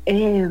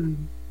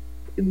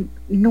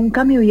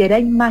nunca me hubiera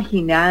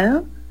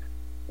imaginado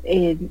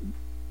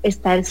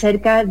estar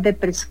cerca de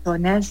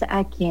personas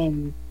a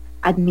quien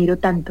admiro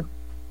tanto,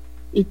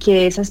 y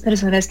que esas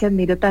personas que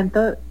admiro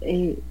tanto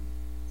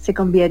se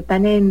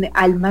conviertan en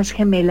almas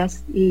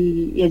gemelas,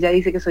 y ella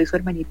dice que soy su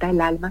hermanita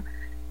del alma,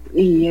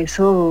 y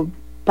eso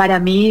para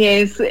mí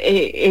es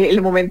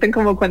el momento en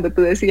como cuando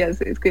tú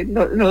decías, es que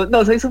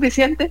no soy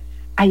suficiente.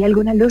 Hay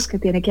alguna luz que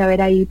tiene que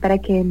haber ahí para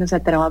que nos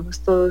atrevamos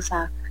todos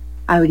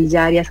a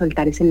brillar y a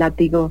soltar ese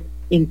látigo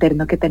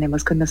interno que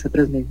tenemos con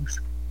nosotros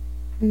mismos.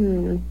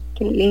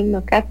 Qué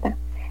lindo, Cata.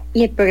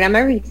 ¿Y el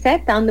programa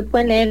Reset, a dónde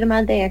pueden leer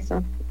más de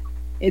eso?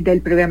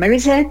 Del programa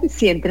Reset,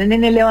 si entran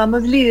en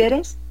Elevamos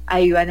Líderes,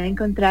 ahí van a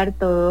encontrar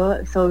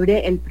todo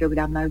sobre el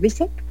programa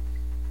Reset.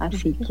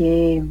 Así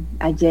que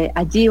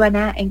allí van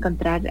a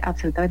encontrar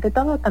absolutamente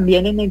todo.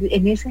 También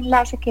en ese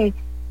enlace que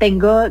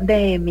tengo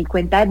de mi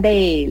cuenta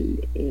de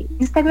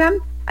Instagram,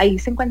 ahí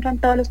se encuentran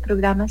todos los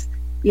programas,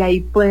 y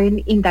ahí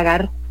pueden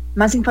indagar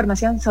más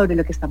información sobre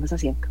lo que estamos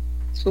haciendo.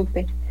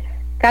 Súper.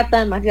 Cata,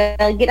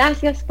 demasiadas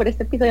gracias por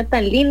este episodio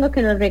tan lindo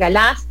que nos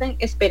regalaste.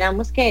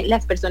 Esperamos que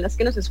las personas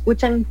que nos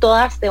escuchan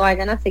todas te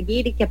vayan a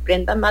seguir y que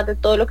aprendan más de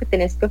todo lo que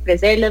tenés que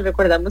ofrecer. Les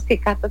recordamos que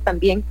Cata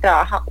también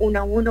trabaja uno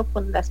a uno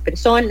con las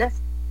personas,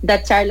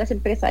 da charlas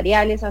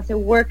empresariales, hace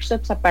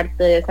workshops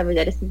aparte de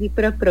desarrollar este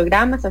tipo de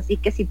programas. Así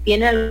que si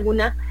tiene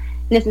alguna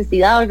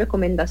necesidad o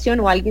recomendación,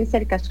 o alguien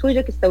cerca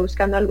suyo que esté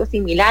buscando algo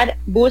similar,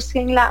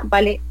 búsquenla,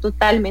 vale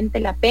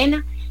totalmente la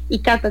pena. Y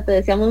Cata, te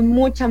deseamos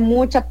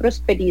mucha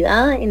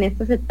prosperidad en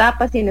estas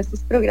etapas y en estos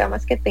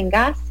programas que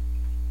tengas,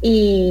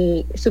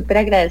 y súper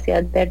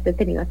agradecida de haberte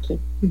tenido aquí.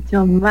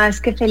 Yo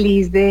más que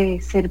feliz de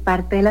ser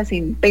parte de las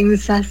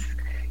intensas,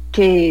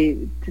 que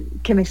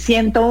me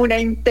siento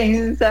una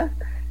intensa,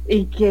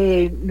 y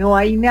que no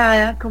hay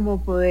nada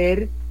como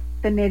poder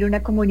tener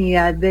una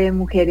comunidad de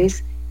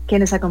mujeres que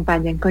nos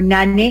acompañan. Con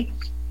Nane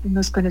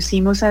nos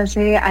conocimos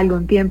hace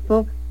algún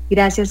tiempo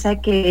gracias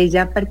a que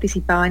ella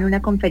participaba en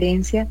una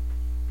conferencia.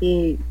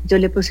 Yo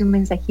le puse un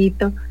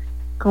mensajito,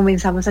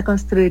 comenzamos a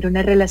construir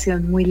una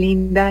relación muy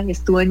linda,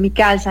 estuvo en mi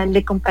casa,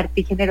 le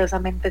compartí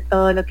generosamente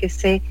todo lo que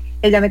sé,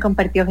 ella me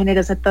compartió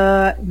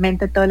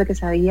generosamente todo lo que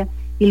sabía,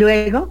 y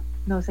luego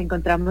nos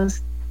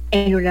encontramos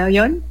en un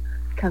avión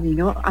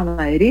camino a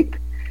Madrid,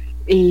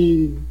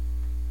 y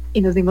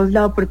y nos dimos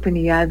la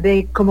oportunidad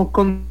de, como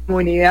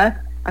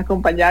comunidad,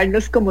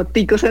 acompañarnos como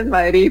ticos en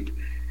Madrid,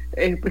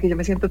 porque yo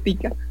me siento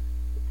tica,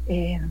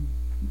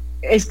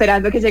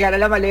 esperando que llegara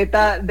la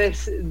maleta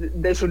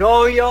de su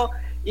novio,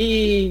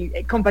 y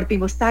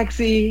compartimos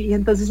taxi, y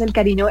entonces el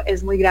cariño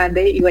es muy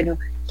grande. Y bueno,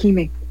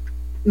 Jime,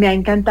 me ha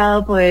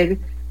encantado poder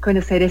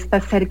conocer esta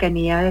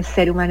cercanía de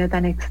ser humano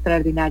tan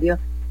extraordinario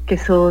que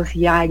sos,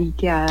 y Ari,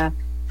 que ha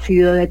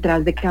sido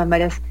detrás de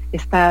cámaras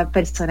esta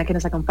persona que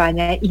nos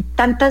acompaña, y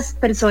tantas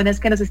personas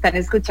que nos están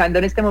escuchando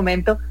en este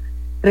momento.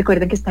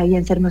 Recuerden que está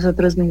bien ser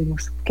nosotros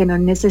mismos, que no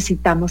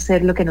necesitamos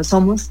ser lo que no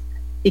somos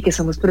y que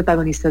somos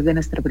protagonistas de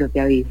nuestra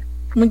propia vida.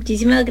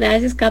 Muchísimas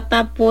gracias,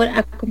 Cata, por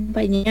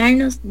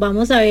acompañarnos.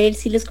 Vamos a ver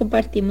si les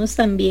compartimos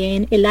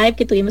también el live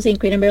que tuvimos en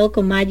Crate & Barrel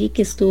con Maggie,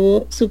 que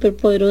estuvo súper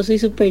poderoso y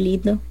súper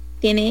lindo.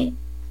 Tiene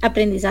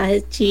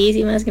aprendizajes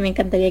chivísimas que me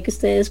encantaría que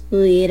ustedes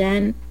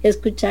pudieran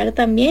escuchar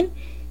también.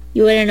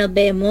 Y bueno, nos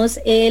vemos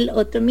el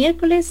otro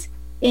miércoles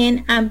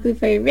en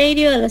Amplify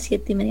Radio a las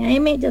 7:30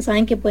 AM. Ya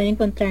saben que pueden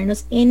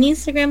encontrarnos en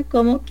Instagram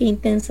como Que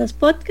Intensas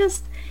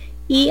Podcast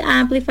y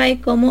Amplify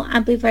como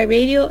Amplify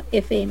Radio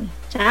FM.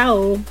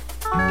 Chao.